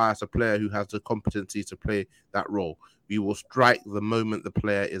qualify as a player who has the competency to play that role. We will strike the moment the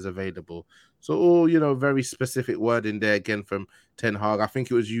player is available. So, all, you know, very specific wording there again from Ten Hag. I think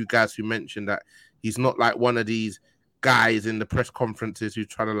it was you guys who mentioned that he's not like one of these guys in the press conferences who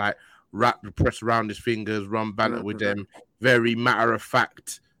try to like wrap the press around his fingers, run banter with them. Very matter of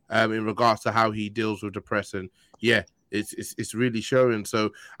fact in regards to how he deals with the press. And yeah, it's really showing.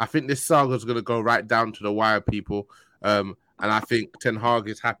 So I think this saga is going to go right down to the wire, people. And I think Ten Hag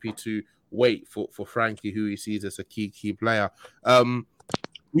is happy to wait for Frankie, who he sees as a key player.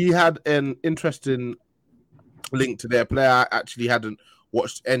 We had an interesting link to their player I actually hadn't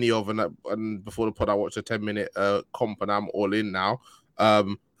watched any of, and before the pod I watched a 10-minute comp, and I'm all in now.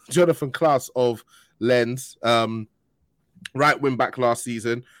 Jonathan Klaus of Lens, right wing back last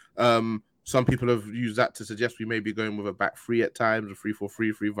season. Some people have used that to suggest we may be going with a back three at times, a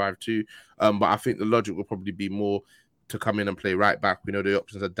 3-4-3, 3-5-2. But I think the logic will probably be more to come in and play right back. We know the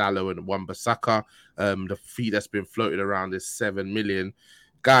options are Dallo and Wan-Bissaka. The fee that's been floated around is 7 million.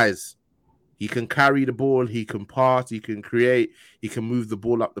 Guys, he can carry the ball, he can pass, he can create, he can move the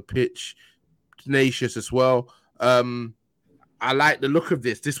ball up the pitch. Tenacious as well. I like the look of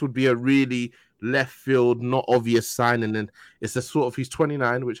this. This would be a really left field, not obvious signing, and it's the sort of, he's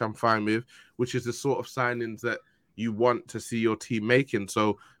 29, which I'm fine with, which is the sort of signings that you want to see your team making.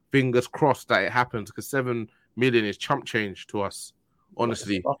 So fingers crossed that it happens, because 7 million is chump change to us,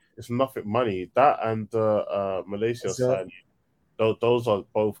 honestly. It's nothing money. That and Malaysia signing, those are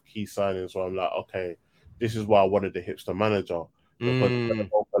both key signings where I'm like, okay, this is why I wanted the hipster manager. Because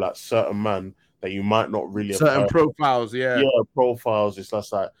like certain man that you might not really certain profiles, profiles. It's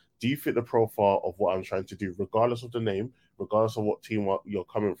just like, do you fit the profile of what I'm trying to do, regardless of the name, regardless of what team you're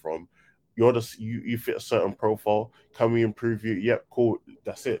coming from? You fit a certain profile. Can we improve you? Yep, cool.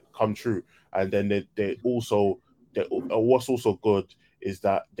 That's it. Come true. And then what's also good is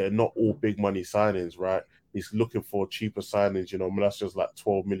that they're not all big money signings, right? He's looking for cheaper signings. You know, Malaysia's like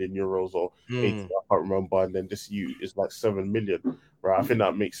 12 million euros or 80, I can't remember. And then this is like 7 million, right? I think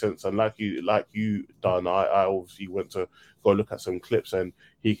that makes sense. And like you done, I obviously went to go look at some clips, and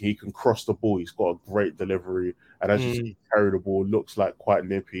he can cross the ball. He's got a great delivery, and as you see, carry the ball, looks like quite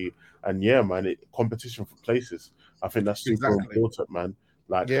nippy. And yeah, man, competition for places. I think that's super important, man.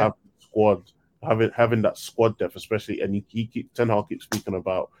 Like having squad, having that squad depth, especially. And Ten Hag keeps speaking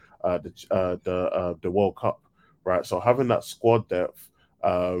about the World Cup, right? So having that squad depth,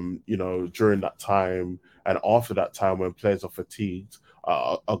 you know, during that time and after that time when players are fatigued,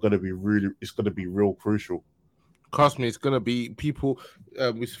 are going to be it's going to be real crucial. Trust me, it's going to be people.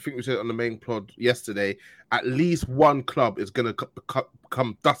 We think we said on the main pod yesterday. At least one club is going to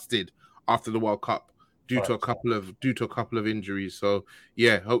come dusted after the World Cup due to a couple of injuries. So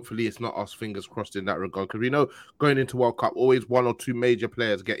yeah, hopefully it's not us. Fingers crossed in that regard, because we know going into World Cup, always one or two major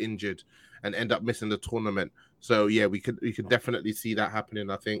players get injured and end up missing the tournament. So yeah, we could definitely see that happening,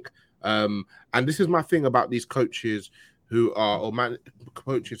 I think. And this is my thing about these coaches who are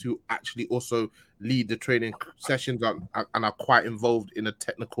coaches who actually also lead the training sessions and are quite involved in a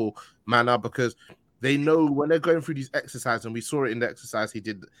technical manner, because they know when they're going through these exercises, and we saw it in the exercise he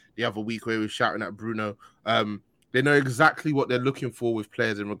did the other week where he was shouting at Bruno. They know exactly what they're looking for with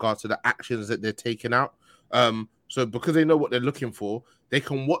players in regards to the actions that they're taking out. So because they know what they're looking for, they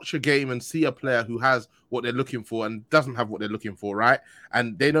can watch a game and see a player who has what they're looking for and doesn't have what they're looking for, right?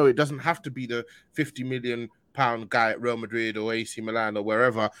 And they know it doesn't have to be the 50 million pound guy at Real Madrid or AC Milan or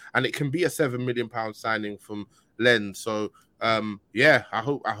wherever, and it can be a 7 million pound signing from Lens. So yeah, I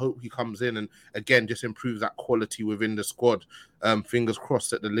hope he comes in and again just improves that quality within the squad. Fingers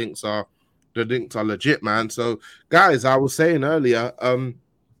crossed that the links are legit, man. So guys, I was saying earlier, I'm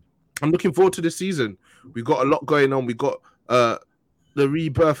looking forward to this season. We've got a lot going on. We got the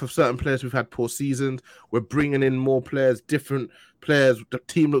rebirth of certain players who've had poor seasons. We're bringing in more players, different players. The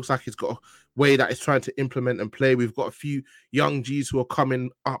team looks like it's got a way that it's trying to implement and play. We've got a few young G's who are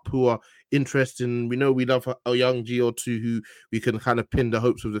coming up who are interesting. We know we love a young G or two who we can kind of pin the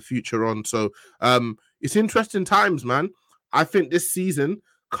hopes of the future on. So it's interesting times, man. I think this season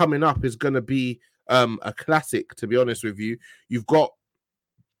coming up is going to be a classic, to be honest with you. You've got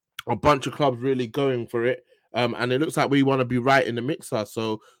a bunch of clubs really going for it. And it looks like we want to be right in the mixer.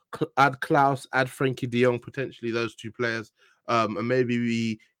 So add Klaus, add Frankie de Jong, potentially those two players. And maybe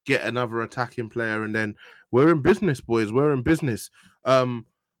we get another attacking player. And then we're in business, boys. We're in business.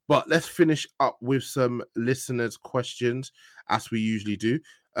 But let's finish up with some listeners' questions, as we usually do.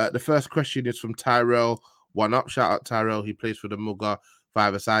 The first question is from Tyrell. One up. Shout out Tyrell. He plays for the MUGA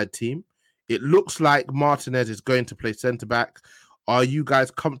five-a-side team. It looks like Martinez is going to play centre-back. Are you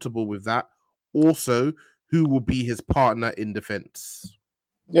guys comfortable with that? Also, who will be his partner in defence?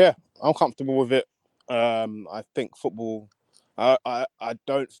 Yeah, I'm comfortable with it. I think football. I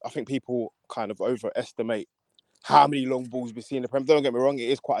think people kind of overestimate how many long balls we see in the Prem. Don't get me wrong; it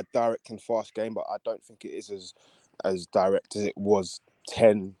is quite a direct and fast game, but I don't think it is as direct as it was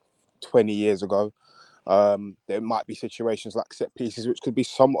 10, 20 years ago. There might be situations like set pieces, which could be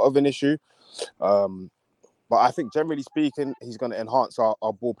somewhat of an issue. But I think generally speaking, he's going to enhance our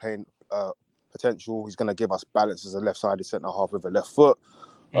ball playing potential. He's going to give us balance as a left-sided centre-half with a left foot.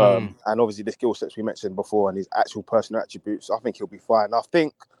 And obviously the skill sets we mentioned before and his actual personal attributes, I think he'll be fine. I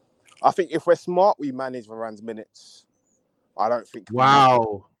think if we're smart, we manage Varane's minutes. I don't think...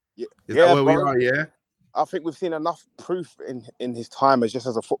 Wow. Is that where we are, yeah? I think we've seen enough proof in his time as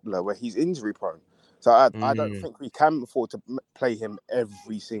a footballer where he's injury-prone. So I don't think we can afford to play him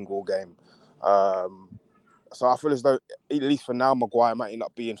every single game. So I feel as though, at least for now, Maguire might end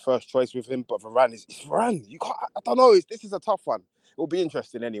up being first choice with him. But Varane is Varane. You can't. I don't know. This is a tough one. It'll be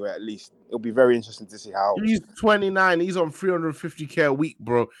interesting anyway. At least it'll be very interesting to see how. He's 29. He's on 350k a week,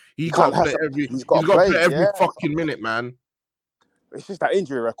 bro. He's got to play every fucking minute, man. It's just that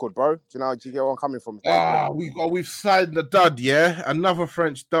injury record, bro. Do you get where I'm coming from? We've signed the dud, yeah. Another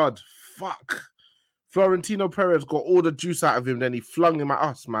French dud. Fuck. Florentino Perez got all the juice out of him, then he flung him at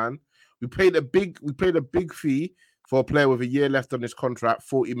us, man. We paid a big fee for a player with a year left on his contract,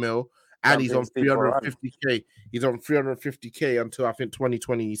 40 mil, and he's on 350k. He's on 350k until I think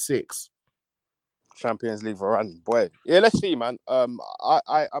 2026. Champions League Varane, boy. Yeah, let's see, man. I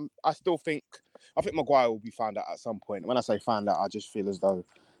think Maguire will be found out at some point. When I say found out, I just feel as though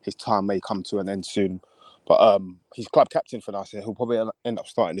his time may come to an end soon. But he's club captain for us, and he'll probably end up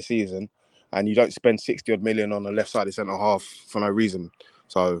starting the season. And you don't spend 60 odd million on a left-sided centre half for no reason.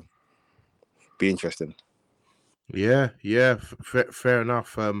 So. Be interesting. Yeah, fair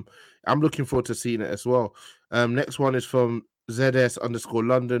enough. I'm looking forward to seeing it as well. Next one is from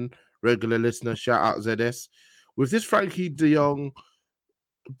ZS_London, regular listener. Shout out ZS. With this Frankie de Jong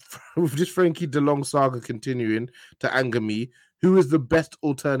saga continuing to anger me, who is the best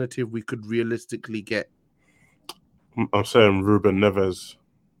alternative we could realistically get? I'm saying Ruben Neves,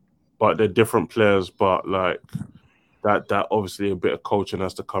 but they're different players, but like. That obviously a bit of coaching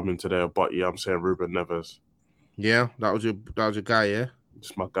has to come into there, but yeah, I'm saying Ruben Neves. Yeah, that was your guy, yeah.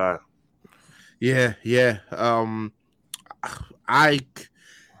 It's my guy. Yeah. I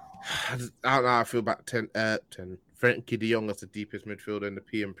don't know how I feel about 10. Frankie de Jong as the deepest midfielder in the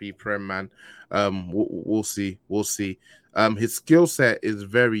PMP Prem, man. We'll see. His skill set is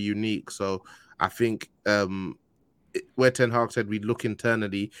very unique, so I think where Ten Hag said we'd look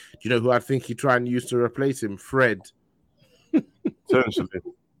internally. Do you know who I think he'd try and use to replace him? Fred. Essentially.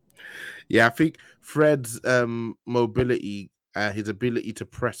 Yeah, I think Fred's mobility, his ability to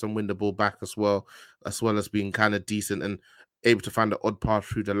press and win the ball back as well as being kind of decent and able to find the odd pass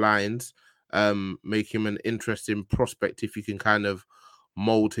through the lines, make him an interesting prospect if you can kind of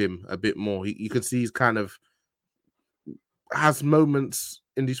mold him a bit more. You can see he's kind of has moments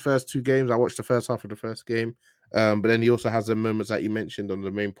in these first two games. I watched the first half of the first game, but then he also has the moments that you mentioned on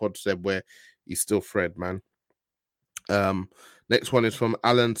the main pod, Seb, where he's still Fred, man. Next one is from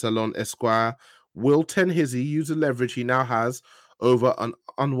Alan Salon Esquire. Will Ten Hizzy use the leverage he now has over an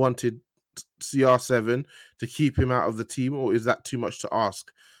unwanted CR7 to keep him out of the team, or is that too much to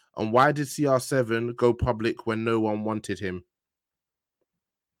ask? And why did CR7 go public when no one wanted him?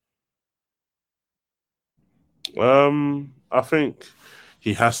 I think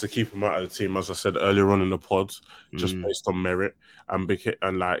he has to keep him out of the team, as I said earlier on in the pod, just based on merit and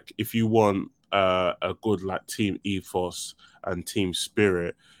like if you want a good like team ethos and team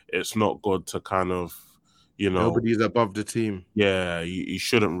spirit, it's not good to kind of Nobody's above the team. Yeah, you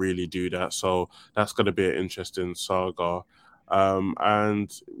shouldn't really do that. So that's going to be an interesting saga.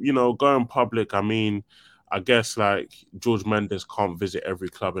 And going public, I mean, I guess like George Mendes can't visit every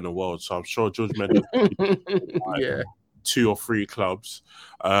club in the world, so I'm sure George Mendes Yeah. 2 or 3 clubs.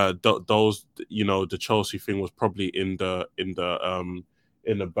 Those, the Chelsea thing was probably in the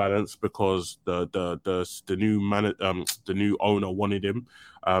balance because the new owner wanted him.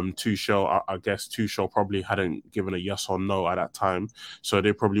 Tuchel, I guess Tuchel probably hadn't given a yes or no at that time, so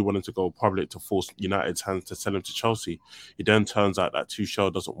they probably wanted to go public to force United's hands to sell him to Chelsea. It then turns out that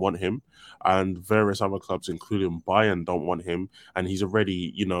Tuchel doesn't want him, and various other clubs, including Bayern, don't want him, and he's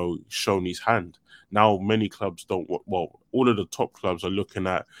already, shown his hand. Now, many clubs don't want, well, all of the top clubs are looking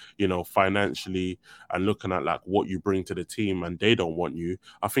at, financially and looking at like what you bring to the team, and they don't want you.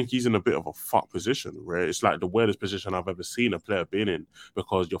 I think he's in a bit of a fuck position where it's like the weirdest position I've ever seen a player being in,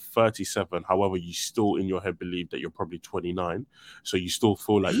 because you're 37. However, you still in your head believe that you're probably 29. So you still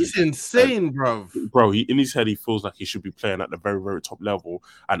feel like he's insane, bro. Bro, in his head, he feels like he should be playing at the very, very top level.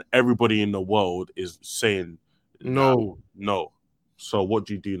 And everybody in the world is saying, no. So what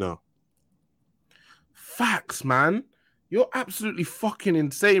do you do now? Facts, man. You're absolutely fucking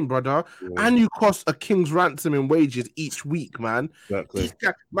insane, brother. Yeah. And you cost a king's ransom in wages each week, man. Exactly. This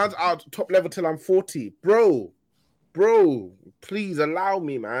guy, man's out top level till I'm 40. Bro, please allow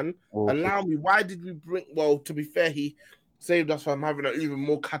me, man. Okay. Allow me. Why did we bring... Well, to be fair, he saved us from having an even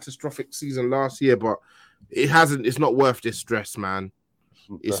more catastrophic season last year, but it's not worth this stress, man.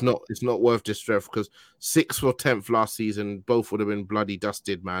 It's not worth this stress, because 6th or 10th last season, both would have been bloody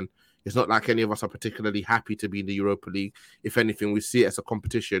dusted, man. It's not like any of us are particularly happy to be in the Europa League. If anything, we see it as a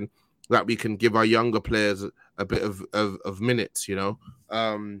competition that we can give our younger players a bit of minutes,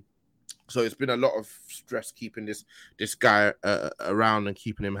 So it's been a lot of stress keeping this guy around and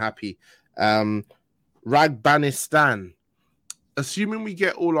keeping him happy. Ragbanistan, assuming we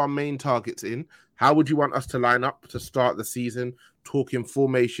get all our main targets in, how would you want us to line up to start the season, talking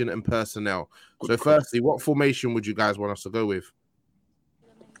formation and personnel? So firstly, what formation would you guys want us to go with?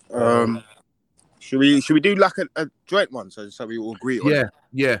 Should we do like a joint one so we all agree on it?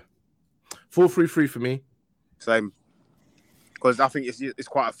 Yeah. 4-3-3 for me. Same. Because I think it's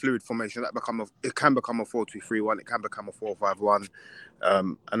quite a fluid formation. It can become a 4-2-3-1. It can become a 4-5-1.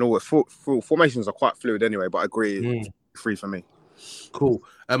 And all formations are quite fluid anyway. But I agree, 3 for me. Cool.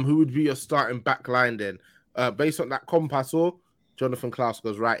 Who would be your starting back line then? Based on that comp I saw, Jonathan Klaus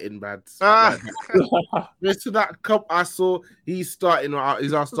goes right in, Brad. Based on that comp I saw, he's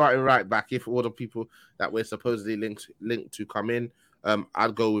our starting right back. If all the people that we're supposedly linked to come in,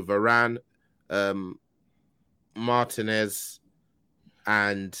 I'd go with Varane, Martinez,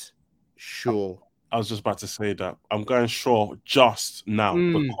 and Shaw. I was just about to say that. I'm going Shaw just now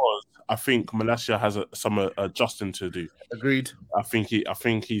because I think Malacia has some adjusting to do. Agreed. I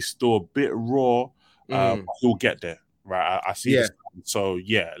think he's still a bit raw. He'll get there, right? I see. Yeah. This. So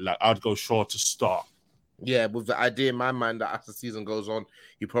yeah, like I'd go Shaw to start. Yeah, with the idea in my mind that as the season goes on,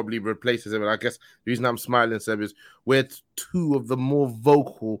 he probably replaces him. And I guess the reason I'm smiling, Seb, is we're 2 of the more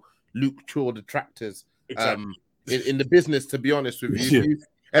vocal Luke Shaw detractors in the business. To be honest with you, if you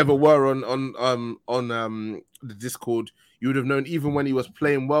ever were on the Discord, you would have known even when he was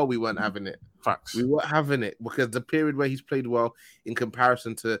playing well, we weren't having it. Facts. We weren't having it because the period where he's played well in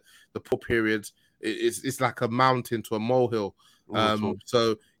comparison to the poor periods, it's like a mountain to a molehill.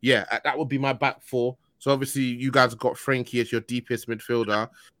 So yeah, that would be my back 4. So obviously you guys have got Frankie as your deepest midfielder.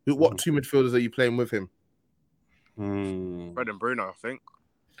 What 2 midfielders are you playing with him? Fred and Bruno, I think.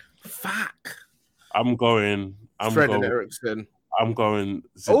 Fuck. I'm going Fred and Eriksen. I'm going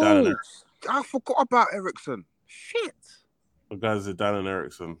Zidane. I forgot about Eriksen. Shit. I'm going Zidane and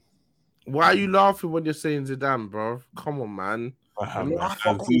Eriksen. Why are you laughing when you're saying Zidane, bro? Come on, man. You're not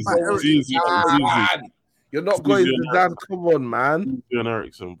going Zidane. Come on, man. You're an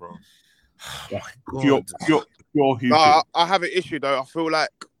Eriksen, bro. Oh God. I have an issue though. I feel like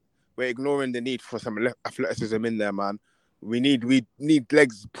we're ignoring the need for some athleticism in there, man. We need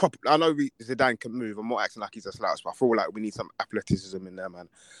legs proper. I know Zidane can move. I'm not acting like he's a slouch, but I feel like we need some athleticism in there, man.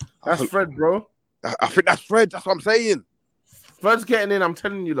 That's Fred, bro. I think that's Fred. That's what I'm saying. Fred's getting in. I'm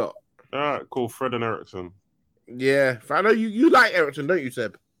telling you, lot. All right, cool. Fred and Eriksen. Yeah, I know you like Eriksen, don't you,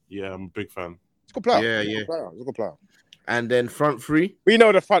 Seb? Yeah, I'm a big fan. It's a good player. Yeah. It's a good player. And then front 3? We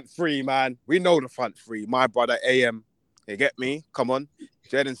know the front 3, man. We know the front 3. My brother AM. You get me? Come on.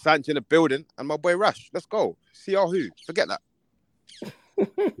 Jadon Sancho in the building and my boy Rush. Let's go. See y'all who. Forget that.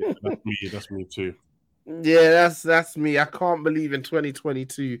 Yeah, that's me too. Yeah, that's me. I can't believe in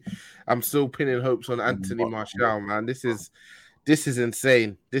 2022 I'm still pinning hopes on Anthony Martial, man. This is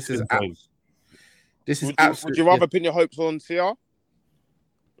insane. This is This is Would absolutely. you rather pin your hopes on CR?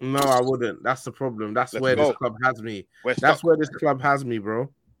 No, I wouldn't. That's the problem. That's Let's where go. this club has me. We're That's stuck. where this club has me, bro.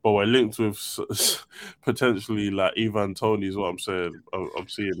 But we're linked with potentially like Ivan Tony is what I'm saying. I'm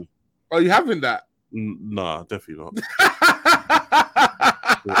seeing. Are you having that? Nah, definitely not.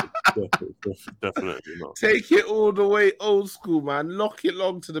 Definitely not. Take it all the way old school, man. Lock it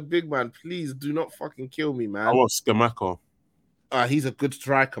long to the big man. Please do not fucking kill me, man. I want Skamaka. He's a good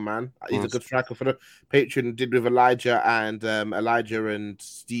striker, man. He's a good striker. For the Patreon did with Elijah and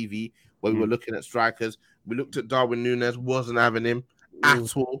Stevie, where we were looking at strikers. We looked at Darwin Núñez, wasn't having him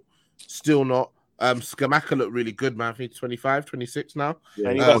at all. Still not. Skamaka looked really good, man. I think he's 25, 26 now. Yeah.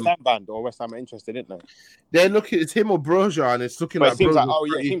 And he West Ham band or West Ham are interested, isn't they? They're looking, it's him or Broja, and it's looking But like it seems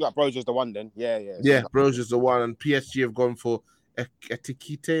Broja's it seems like Broja's the one then. Yeah. Yeah, Broja's the one, and PSG have gone for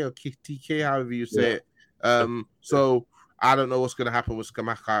Etikite or Kitike, however you say it. So I don't know what's going to happen with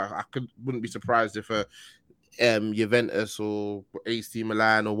Skamaka. I wouldn't be surprised if Juventus or AC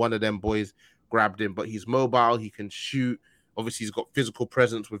Milan or one of them boys grabbed him. But he's mobile, he can shoot. Obviously, he's got physical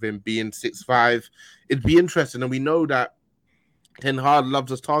presence with him being 6'5". It'd be interesting, and we know that Ten Hag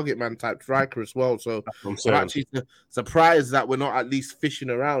loves a target man type striker as well. So I'm actually surprised that we're not at least fishing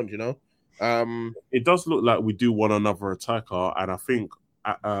around, you know. It does look like we do want another attacker, and I think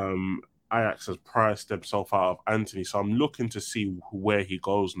Ajax has priced themselves out of Anthony. So I'm looking to see where he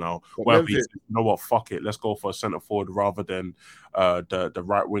goes now. Well, you know what? Fuck it. Let's go for a centre forward rather than the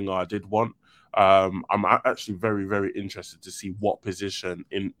right winger I did want. I'm actually very, very interested to see what position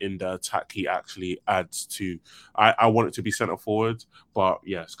in the attack he actually adds to. I want it to be centre forward, but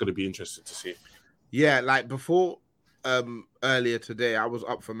yeah, it's going to be interesting to see. Yeah, like before earlier today, I was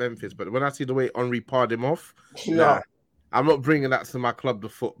up for Memphis, but when I see the way Henry parred him off, I'm not bringing that to my club, the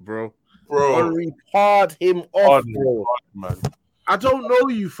foot, bro. Henry parred him off, bro. Man. I don't know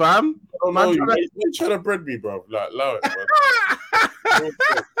you, fam. I don't know you. You're trying to bread me, bro. Like, allow it, man.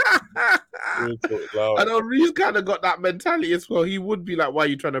 I know Reese kind of got that mentality as well. He would be like, "Why are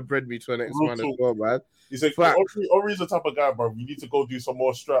you trying to bread me to an next man as well, man?" He's like, Henry's the type of guy, bro. You need to go do some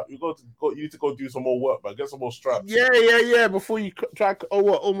more strap. You need to go do some more work, man. Get some more straps. Yeah. Before you try,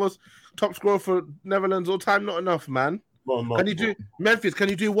 almost top scorer for Netherlands all time. Not enough, man. No. Can you do Memphis? Can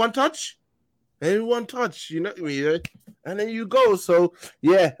you do one touch? And one touch, you know me, and then you go. So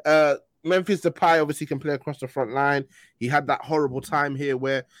yeah, Memphis Depay obviously can play across the front line. He had that horrible time here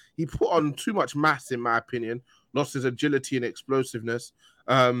where he put on too much mass, in my opinion, lost his agility and explosiveness.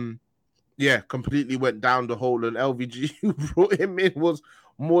 Completely went down the hole, and LVG, who brought him in, was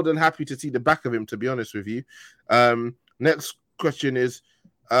more than happy to see the back of him, to be honest with you. Next question is,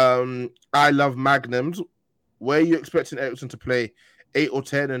 I love Magnums. Where are you expecting Eriksen to play? 8 or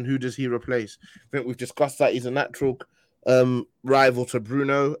 10, and who does he replace? I think we've discussed that he's a natural rival to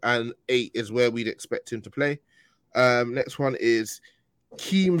Bruno, and 8 is where we'd expect him to play. Next one is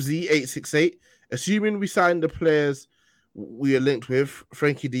Keemsy868. Assuming we sign the players we are linked with,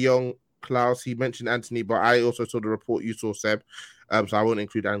 Frankie de Jong, Klaus, he mentioned Anthony, but I also saw the report you saw, Seb, so I won't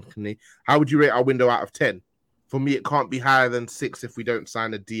include Anthony. How would you rate our window out of 10? For me, it can't be higher than 6 if we don't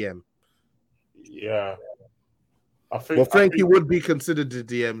sign a DM. Yeah. Frankie would be considered the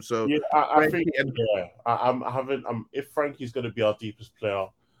DM, so yeah, I think if Frankie's going to be our deepest player,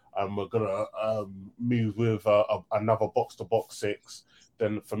 and we're going to move with another box-to-box 6,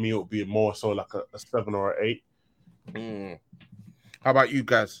 then for me it would be more so like a 7 or an 8. How about you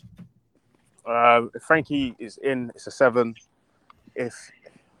guys? If Frankie is in, it's a 7. If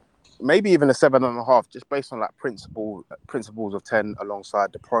maybe even a 7.5, just based on like principles of 10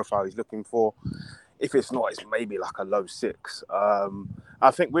 alongside the profile he's looking for. If it's not, it's maybe like a low 6.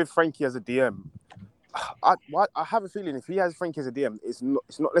 I think with Frankie as a DM, I have a feeling if he has Frankie as a DM, it's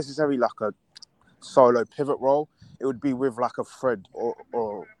not necessarily like a solo pivot role. It would be with like a Fred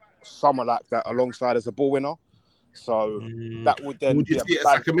or someone like that alongside as a ball winner. So that would then be it's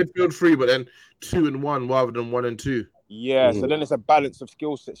like a midfield 3, but then 2 and 1 rather than 1 and 2. Yeah, so then it's a balance of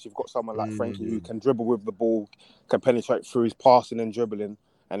skill sets. You've got someone like Frankie who can dribble with the ball, can penetrate through his passing and dribbling.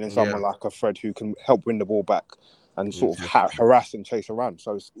 And then someone like a Fred who can help win the ball back and sort of harass and chase around.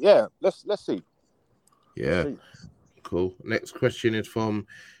 So let's see. Yeah, cool. Next question is from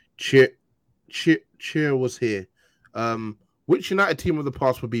Cheer was here. Which United team of the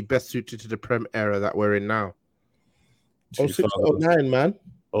past would be best suited to the Prem era that we're in now? 06-09, man.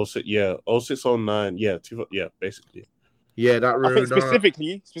 06-09, yeah, basically. Yeah, that. I think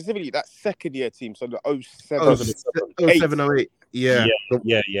specifically that second year team, so the 07-08. Yeah.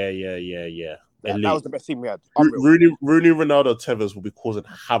 That was the best team we had. Rooney, Ronaldo, Tevez will be causing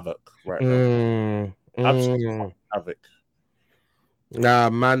havoc right now. Absolutely havoc. Nah,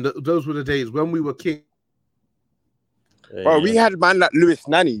 man, those were the days when we were king. Bro, we had man like Lewis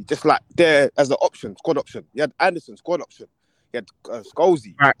Nanny just like there as the option, squad option. You had Anderson, squad option. You had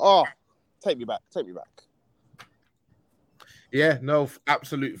Scholesy. Right. Oh, take me back. Yeah, no,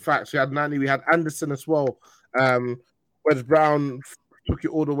 absolute facts. We had Nani, we had Anderson as well. Wes Brown took it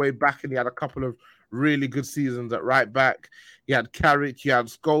all the way back, and he had a couple of really good seasons at right back. He had Carrick, he had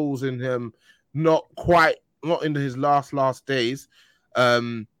Scholes in him, not in his last days.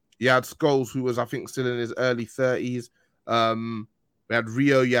 You had Scholes, who was, I think, still in his early 30s. We had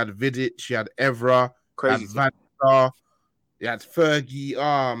Rio, you had Vidic, you had Evra, Crazy. you had Van Sar, you had Fergie.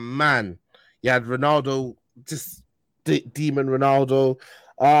 Oh, man. You had Ronaldo, just Demon Ronaldo.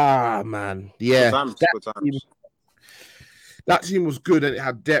 Ah, man. Yeah. Good times. That team was good, and it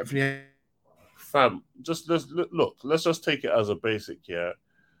had depth. Fam, let's just take it as a basic, yeah.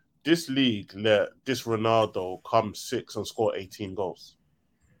 This league let this Ronaldo come 6 and score 18 goals.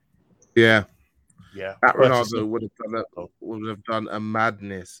 Yeah. Yeah. That Ronaldo would have done a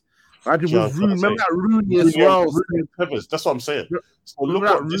madness. Remember that Rooney as well. That's what I'm saying. So look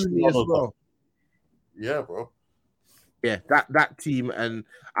at what this Rooney as well. Yeah, bro. Yeah, that team, and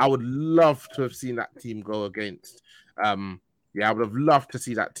I would love to have seen that team go against. I would have loved to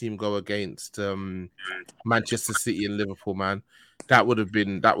see that team go against Manchester City and Liverpool, man. That would have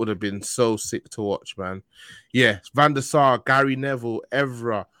been so sick to watch, man. Yeah, Van der Sar, Gary Neville,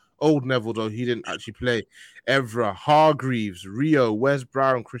 Evra, old Neville though he didn't actually play. Evra, Hargreaves, Rio, Wes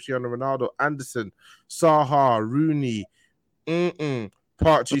Brown, Cristiano Ronaldo, Anderson, Saha, Rooney,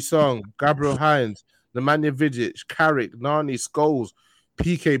 Park Ji-sung, Gabriel Hines, Nemanja Vidic, Carrick, Nani, Scholes.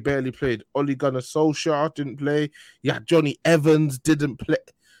 PK barely played. Ole Gunnar Solskjaer didn't play. Yeah, Johnny Evans didn't play.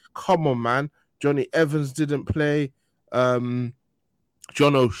 Come on, man. Johnny Evans didn't play. John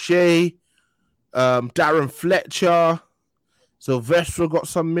O'Shea, Darren Fletcher, Silvestre got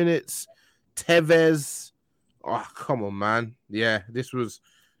some minutes. Tevez. Oh, come on, man. Yeah, these were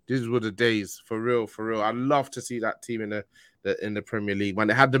the days for real. I'd love to see that team in the Premier League when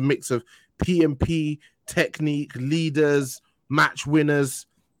they had the mix of P&P, technique, leaders, match winners,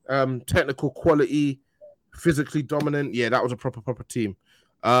 technical quality, physically dominant. Yeah, that was a proper team.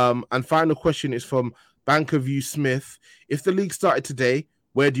 And final question is from Bankerview Smith. If the league started today,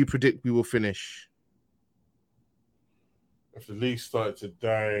 where do you predict we will finish? If the league started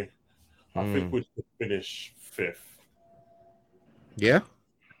today, I think we could finish 5th. Yeah?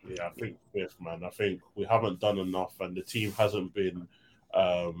 Yeah, I think 5th, man. I think we haven't done enough, and the team hasn't been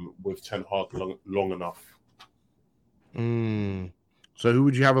with Ten Hag long enough. So who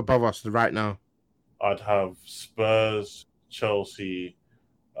would you have above us right now? I'd have Spurs, Chelsea,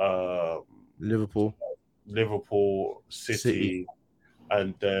 Liverpool, City,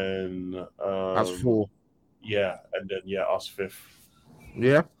 and then that's 4. Yeah, and then us 5th.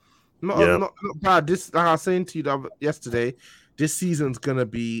 Yeah, not bad. This, like I was saying to you yesterday, this season's gonna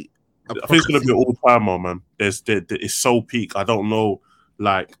be. I think it's gonna be all timer, man. It's so peak. I don't know.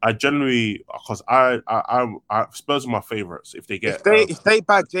 Like I generally, because I Spurs are my favorites. If they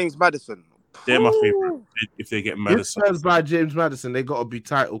bag James Maddison, they're my favorite. If they get Maddison, if Spurs by James Maddison, they gotta be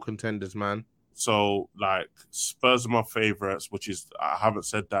title contenders, man. So like Spurs are my favorites, which is I haven't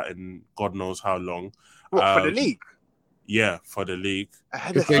said that in God knows how long. What, for the league? Yeah, for the league.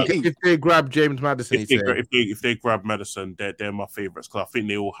 If they grab James Maddison, if they grab Maddison, they're my favorites because I think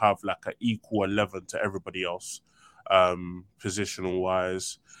they all have like an equal 11 to everybody else. Positional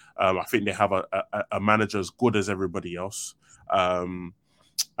wise, I think they have a manager as good as everybody else, and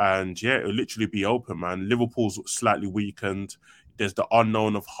yeah, it'll literally be open, man. Liverpool's slightly weakened. There's the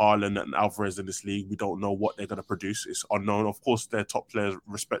unknown of Haaland and Alvarez in this league. We don't know what they're going to produce. It's unknown. Of course, they're top players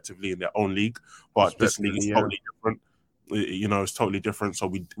respectively in their own league, but this league is totally different. You know, it's totally different.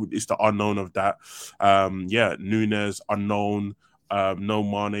 So it's the unknown of that. Nunes unknown. No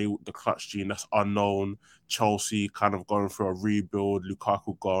Mane, the clutch gene, that's unknown. Chelsea kind of going through a rebuild.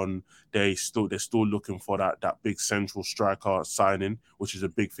 Lukaku gone. They're still looking for that big central striker signing, which is a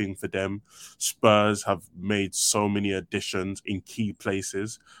big thing for them. Spurs have made so many additions in key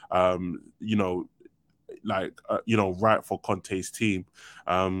places. Right for Conte's team.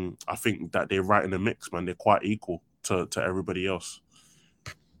 I think that they're right in the mix, man. They're quite equal to everybody else.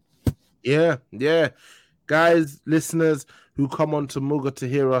 Yeah. Guys, listeners who come on to MUGA to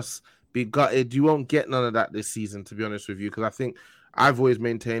hear us be gutted, you won't get none of that this season, to be honest with you, because I think I've always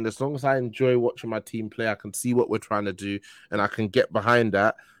maintained as long as I enjoy watching my team play, I can see what we're trying to do and I can get behind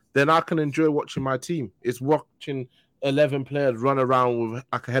that, then I can enjoy watching my team. It's watching 11 players run around with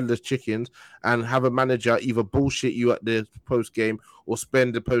like a headless chickens and have a manager either bullshit you at the post game or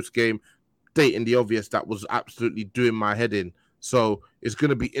spend the post game stating the obvious that was absolutely doing my head in. So it's going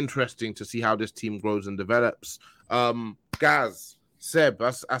to be interesting to see how this team grows and develops. Gaz, Seb,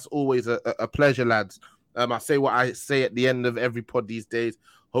 that's always a pleasure, lads. I say what I say at the end of every pod these days.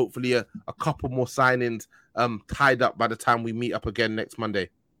 Hopefully a couple more signings tied up by the time we meet up again next Monday.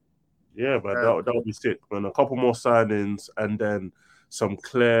 Yeah, man, that would be sick, man. A couple more signings and then some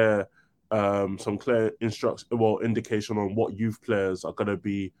clear indication on what youth players are going to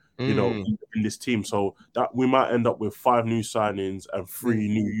be, you know, in this team. So that we might end up with 5 new signings and 3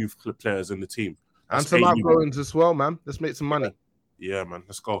 new youth players in the team. And some outgoings as well, man. Let's make some money. Yeah, man.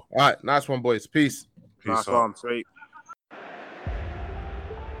 Let's go. All right, nice one, boys. Peace. Nice one, sweet.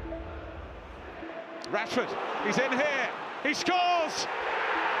 Rashford, he's in here. He scores.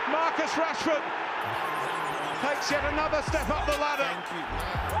 Marcus Rashford takes yet another step up the ladder.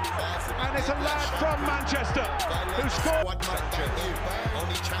 And it's a lad from Manchester who scored.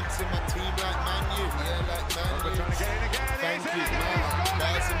 Only chance in my team like Man U. Yeah, like Man U. Trying to get in again. Thank you.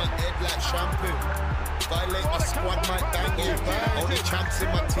 Bars in my head like shampoo. Violate my squad might bang you. Only chance in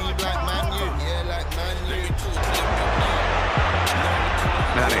my team like Man U. Yeah, like Man U.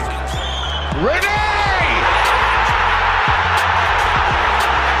 Nani. Ready!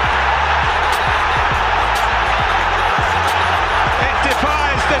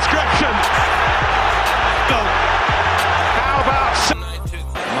 Defies description. How about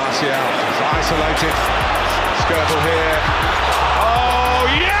Martial is isolated. Skirtle here. Oh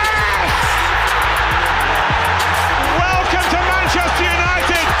yes! Welcome to Manchester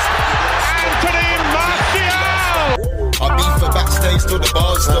United, Anthony Martial. I beat for backstage till the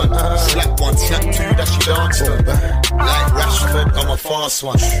bar's done. Slap 1, slap 2, that she danced on. Like Rashford, I'm a fast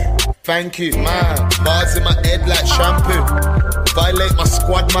one. Thank you, man. Bars in my head like shampoo. Violate my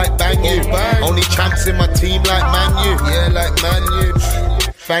squad, might bang you. Only champs in my team like Man U. Yeah, like Man U.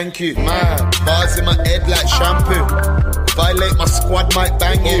 Thank you, man. Bars in my head like shampoo. Violate my squad, might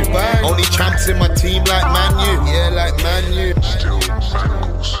bang you. Only champs in my team like Man U. Yeah, like Man U.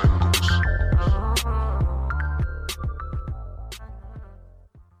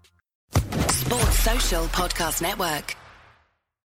 Sports Social Podcast Network.